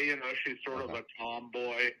her way. She's sort of a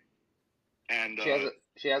tomboy, and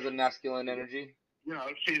she has a masculine energy.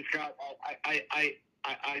 She's got.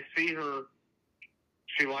 I see her.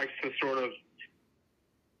 She likes to sort of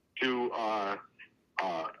do,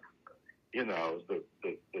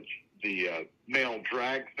 the male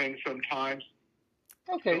drag thing sometimes.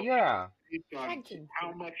 Okay, so, yeah.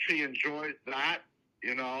 How much she enjoys that,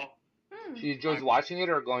 She enjoys watching it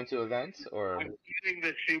or going to events, or. I'm thinking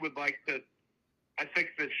that she would like to. I think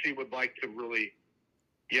that she would like to really.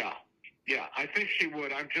 Yeah. I think she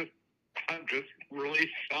would. I'm just really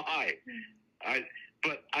shy.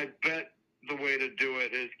 But I bet the way to do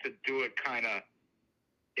it is to do it kind of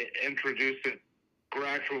introduce it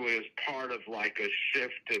gradually as part of like a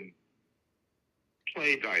shift in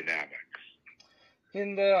play dynamics.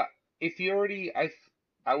 In if you already,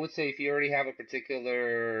 I would say if you already have a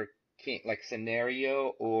particular like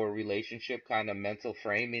scenario or relationship kind of mental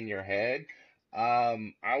frame in your head,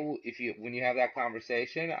 if you when you have that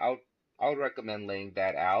conversation, I would recommend laying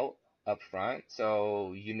that out up front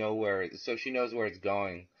so so she knows where it's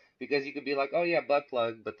going. Because you could be like, oh yeah, butt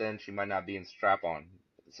plug, but then she might not be in strap on.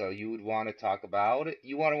 So you would want to talk about it.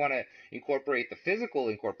 You want to incorporate the physical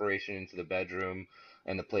incorporation into the bedroom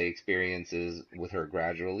and the play experiences with her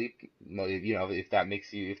gradually.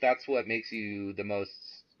 If that's what makes you the most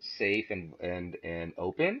safe and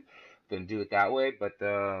open, then do it that way. But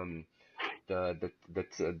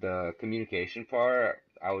the communication part,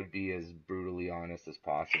 I would be as brutally honest as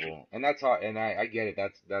possible, and that's hard. And I get it.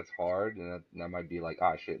 That's hard, and that might be like,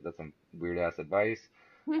 ah, shit, that's some weird ass advice.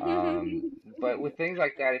 But with things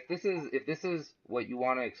like that, if this is what you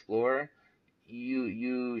want to explore,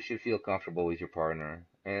 you should feel comfortable with your partner.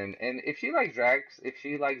 And if she likes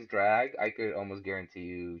drag, I could almost guarantee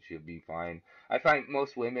you she'll be fine. I find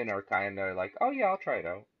most women are kind of like, oh yeah, I'll try it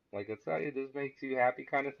out. Like it just makes you happy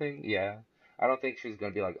kind of thing. Yeah. I don't think she's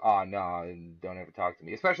gonna be like, oh no, and don't ever talk to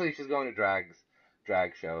me. Especially if she's going to drag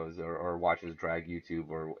shows or watches drag YouTube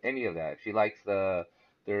or any of that. If she likes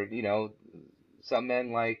some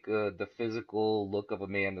men like the physical look of a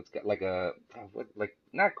man that's got like like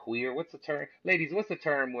not queer. What's the term, ladies? What's the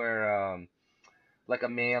term where like a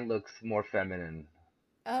man looks more feminine?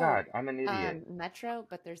 Oh, God, I'm an idiot. metro,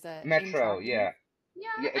 but there's a Metro, androgynous. yeah, Yeah,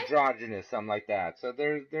 yeah, androgynous, something like that. So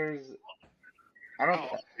there's I don't.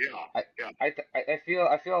 Oh, yeah, I yeah.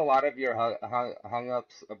 I feel a lot of your hung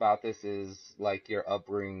ups about this is like your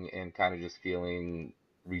upbringing and kind of just feeling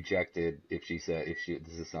rejected if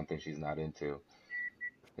this is something she's not into.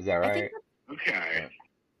 Is that I think right? Okay. I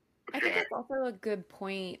think Okay. that's also a good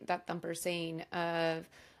point that Thumper's saying of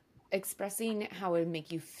expressing how it would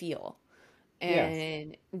make you feel. Yeah.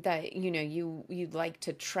 And that, you'd like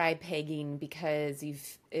to try pegging because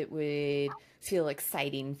it would feel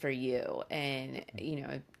exciting for you. And,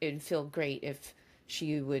 it'd feel great if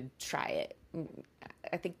she would try it.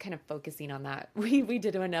 I think kind of focusing on that. We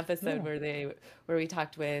did an episode Yeah. where we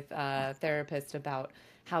talked with a therapist about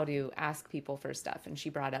how to ask people for stuff, and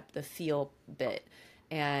she brought up the feel bit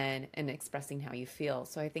and expressing how you feel.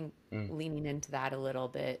 So I think Mm. leaning into that a little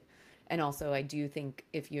bit. And also I do think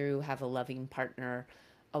if you have a loving partner,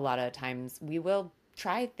 a lot of times we will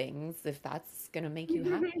try things if that's going to make you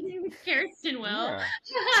happy. Kirsten will.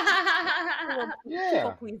 Yeah. Little people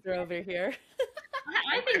Yeah. pleaser over here.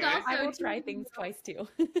 I think Okay. also I will too, try things twice too.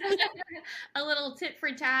 a little tit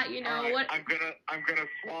for tat. All right. What? I'm gonna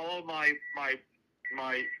swallow my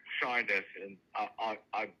shyness, and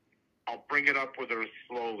I'll bring it up with her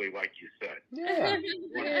slowly, like you said. Yeah.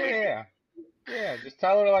 Yeah. Yeah. Just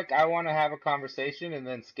tell her like I want to have a conversation, and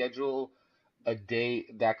then schedule a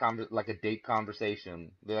date like a date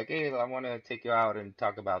conversation. Be like, hey, I want to take you out and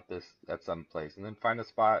talk about this at some place, and then find a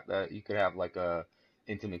spot that you could have like a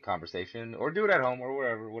intimate conversation, or do it at home or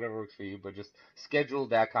whatever works for you. But just schedule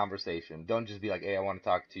that conversation. Don't just be like, hey, I want to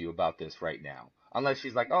talk to you about this right now. Unless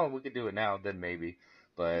she's like, oh, we could do it now, then maybe.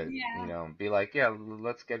 But Yeah. be like, yeah,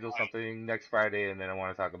 let's schedule something next Friday, and then I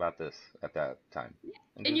want to talk about this at that time,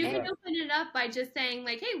 and And just you do can that. open it up by just saying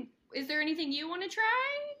like, "Hey, is there anything you want to try?"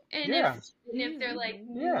 And Yeah. if they're like,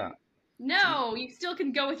 Yeah. "No," you still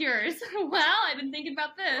can go with yours. Well, I've been thinking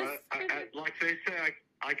about this. Like they say,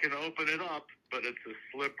 I can open it up, but it's a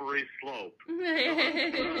slippery slope.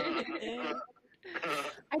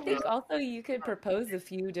 I think also you could propose a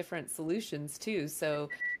few different solutions too. So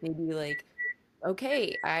maybe like,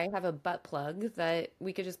 okay, I have a butt plug that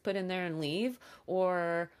we could just put in there and leave,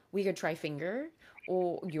 or we could try finger,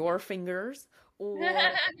 or your fingers, or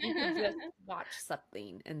we could just watch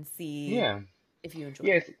something and see Yeah. if you enjoy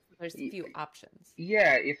Yes. it. So there's a few options.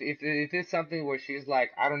 Yeah, if it's something where she's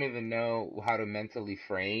like, I don't even know how to mentally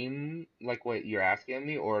frame like what you're asking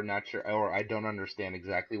me, or not sure, or I don't understand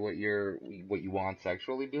exactly what you want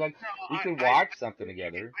sexually, be like, we could watch something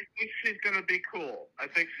together. I think she's gonna be cool. I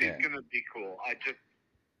think she's Yeah. gonna be cool.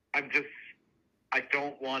 I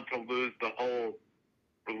don't want to lose the whole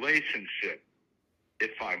relationship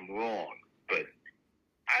if I'm wrong, but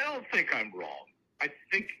I don't think I'm wrong. I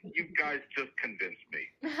think you guys just convinced me.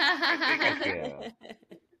 Yeah.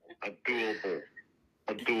 A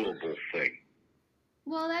doable thing.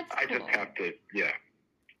 Well, that's I cool. just have to, yeah.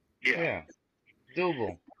 Yeah.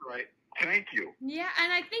 Doable. Right. Thank you. Yeah,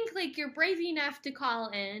 and I think like you're brave enough to call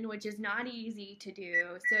in, which is not easy to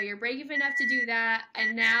do. So you're brave enough to do that,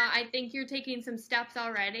 and now I think you're taking some steps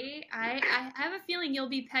already. I have a feeling you'll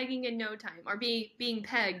be pegging in no time, or being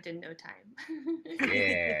pegged in no time.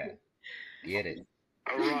 Yeah. Get it.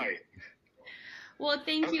 All right. Well,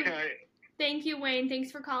 thank you. Okay. Thank you, Wayne.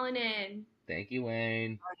 Thanks for calling in. Thank you,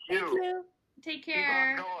 Wayne. Thank you. Take Keep on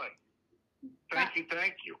care. going. Thank you.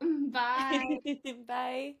 Thank you. Bye.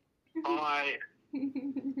 Bye. Bye.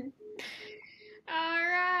 All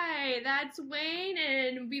right, that's Wayne,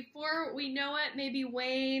 and before we know it, maybe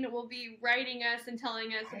Wayne will be writing us and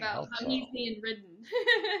telling us about how he's being ridden.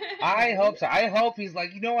 I hope so. I hope he's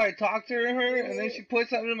like, I talked to her, and then she put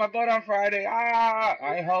something in my butt on Friday.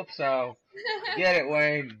 I hope so. Get it,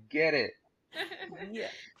 Wayne. Get it. Yeah.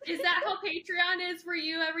 Is that how Patreon is for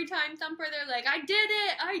you? Every time Thumper, they're like, I did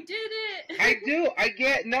it. I do. I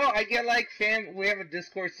get like we have a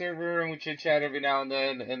Discord server and we chit chat every now and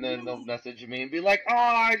then they'll message me and be like, oh,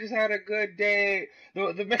 I just had a good day.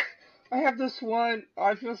 I have this one.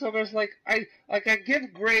 I feel so much like I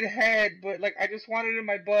give great head, but like I just want it in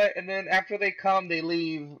my butt, and then after they come, they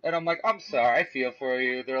leave, and I'm like, I'm sorry, I feel for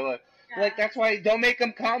you. They're like. Yeah. Like, that's why don't make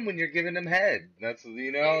them come when you're giving them head. That's,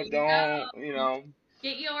 Get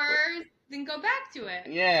yours, then go back to it.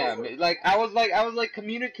 Yeah, like, I was like,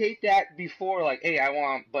 communicate that before, like, hey, I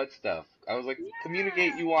want butt stuff. I was like,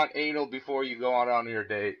 communicate you want anal before you go on your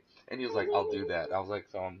date. And he was like, I'll do that. I was like,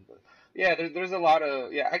 yeah, there's a lot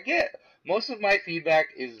of, I get, most of my feedback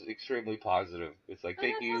is extremely positive. It's like,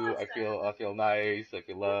 thank you, awesome. I feel nice, I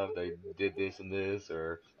feel loved, I did this and this,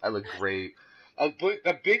 or I look great. A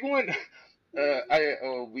big one,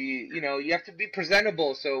 you have to be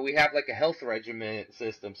presentable, so we have like a health regimen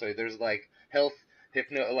system. So there's like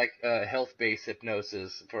health-based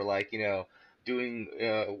hypnosis for like, doing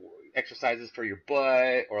exercises for your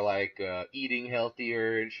butt, or like eating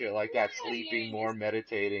healthier and shit like that, sleeping more,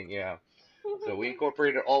 meditating, yeah. So we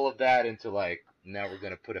incorporated all of that into like, now we're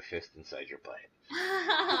gonna put a fist inside your butt.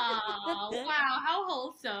 Oh, wow, how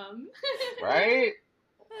wholesome. Right?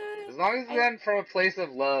 As long as it's done from a place of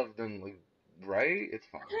love, then, like, right? It's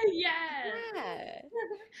fine. Yes. Yeah.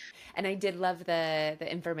 And I did love the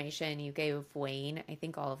information you gave Wayne. I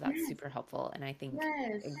think all of that's super helpful. And I think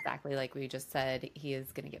exactly like we just said, he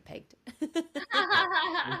is going to get pegged.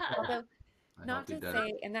 Although, not to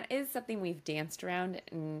say, and that is something we've danced around,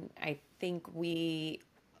 and I think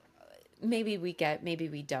maybe we get, maybe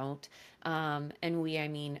we don't. And I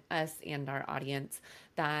mean us and our audience,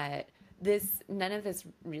 that none of this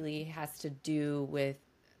really has to do with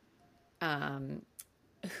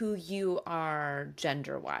who you are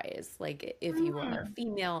gender-wise. Like, if you are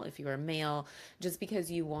female, if you are male, just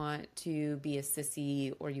because you want to be a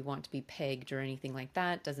sissy or you want to be pegged or anything like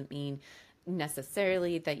that doesn't mean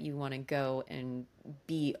necessarily that you want to go and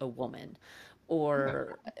be a woman.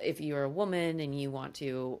 Or if you're a woman and you want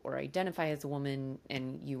to, or identify as a woman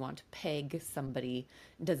and you want to peg somebody,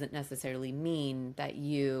 doesn't necessarily mean that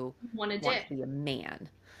you want to be a man.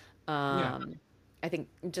 I think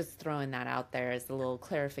just throwing that out there as a little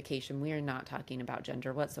clarification, we are not talking about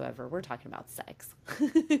gender whatsoever. We're talking about sex.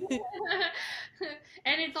 And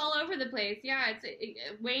it's all over the place. Yeah,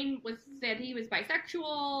 Wayne said he was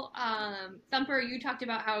bisexual. Thumper, you talked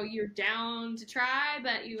about how you're down to try,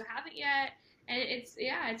 but you haven't yet. And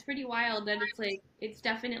it's pretty wild that it's like, it's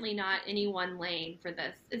definitely not any one lane for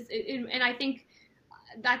this. And I think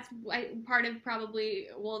that's part of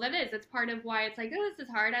that's part of why it's like, oh, this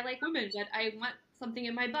is hard. I like women, but I want something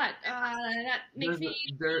in my butt. That makes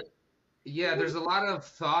there's a lot of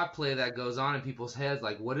thought play that goes on in people's heads.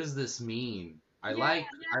 Like, what does this mean? I like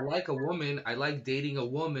a woman. I like dating a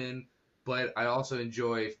woman, but I also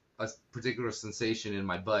enjoy a particular sensation in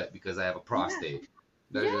my butt because I have a prostate.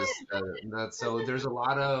 So there's a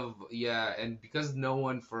lot of, and because no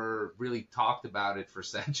one really talked about it for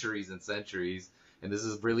centuries and centuries, and this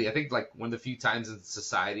is really, I think, like one of the few times in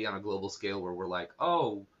society on a global scale where we're like,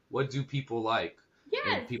 oh, what do people like? Yes.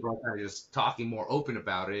 And people are kind of just talking more open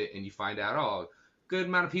about it, and you find out, oh, good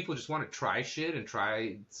amount of people just want to try shit and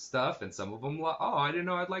try stuff, and some of them, I didn't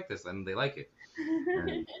know I'd like this, and they like it.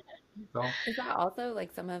 So. Is that also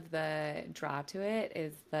like some of the draw to it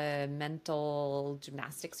is the mental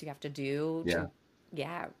gymnastics you have to do?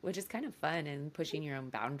 Which is kind of fun, and pushing your own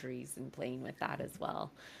boundaries and playing with that as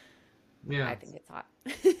well. Yeah, I think it's hot.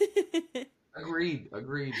 Agreed.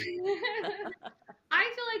 I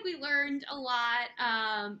feel like we learned a lot.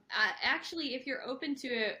 Actually, if you're open to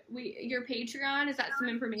it, your Patreon, is that some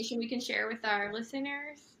information we can share with our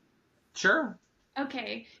listeners? Sure.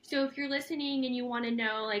 Okay, so if you're listening and you want to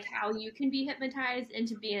know like how you can be hypnotized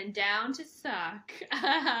into being down to suck,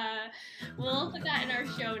 we'll put that in our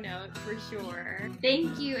show notes for sure.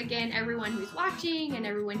 Thank you again, everyone who's watching and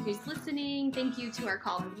everyone who's listening. Thank you to our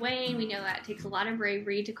caller Wayne. We know that takes a lot of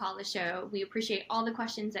bravery to call the show. We appreciate all the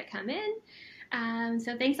questions that come in.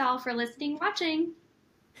 So thanks all for listening, watching.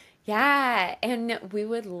 Yeah, and we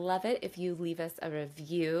would love it if you leave us a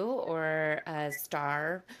review or a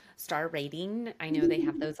star rating. I know they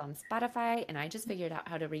have those on Spotify, and I just figured out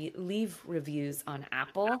how to leave reviews on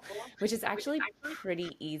Apple, which is actually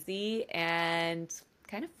pretty easy and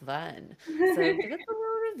kind of fun. So give us a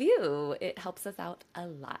little review. It helps us out a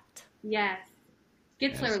lot. Yes.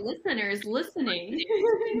 Gets our listeners listening.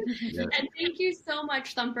 Yes. And thank you so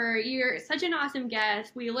much, Thumper. You're such an awesome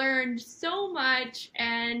guest. We learned so much,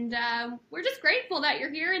 and we're just grateful that you're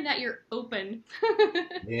here and that you're open.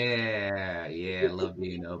 Yeah, I love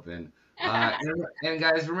being open. And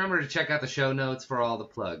guys, remember to check out the show notes for all the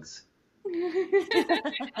plugs.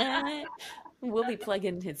 We'll be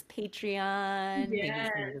plugging his Patreon, maybe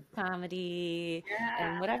Yes. some of his comedy, Yeah.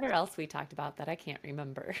 and whatever else we talked about that I can't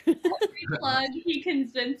remember. Every plug he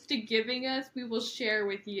consents to giving us, we will share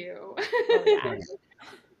with you. Oh, yeah.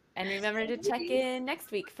 And remember to check in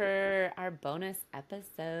next week for our bonus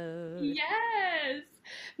episode. Yes.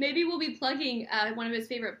 Maybe we'll be plugging one of his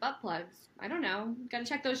favorite butt plugs. I don't know. Gotta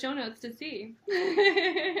check those show notes to see.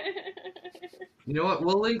 You know what?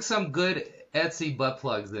 We'll link some good Etsy butt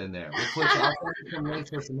plugs in there. I'll put some links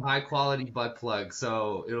for some high quality butt plugs,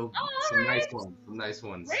 so it'll some nice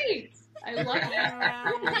ones. Great. I love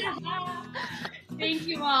it. Thank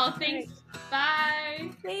you all. Thanks. Bye.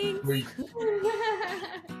 Thanks. Thanks.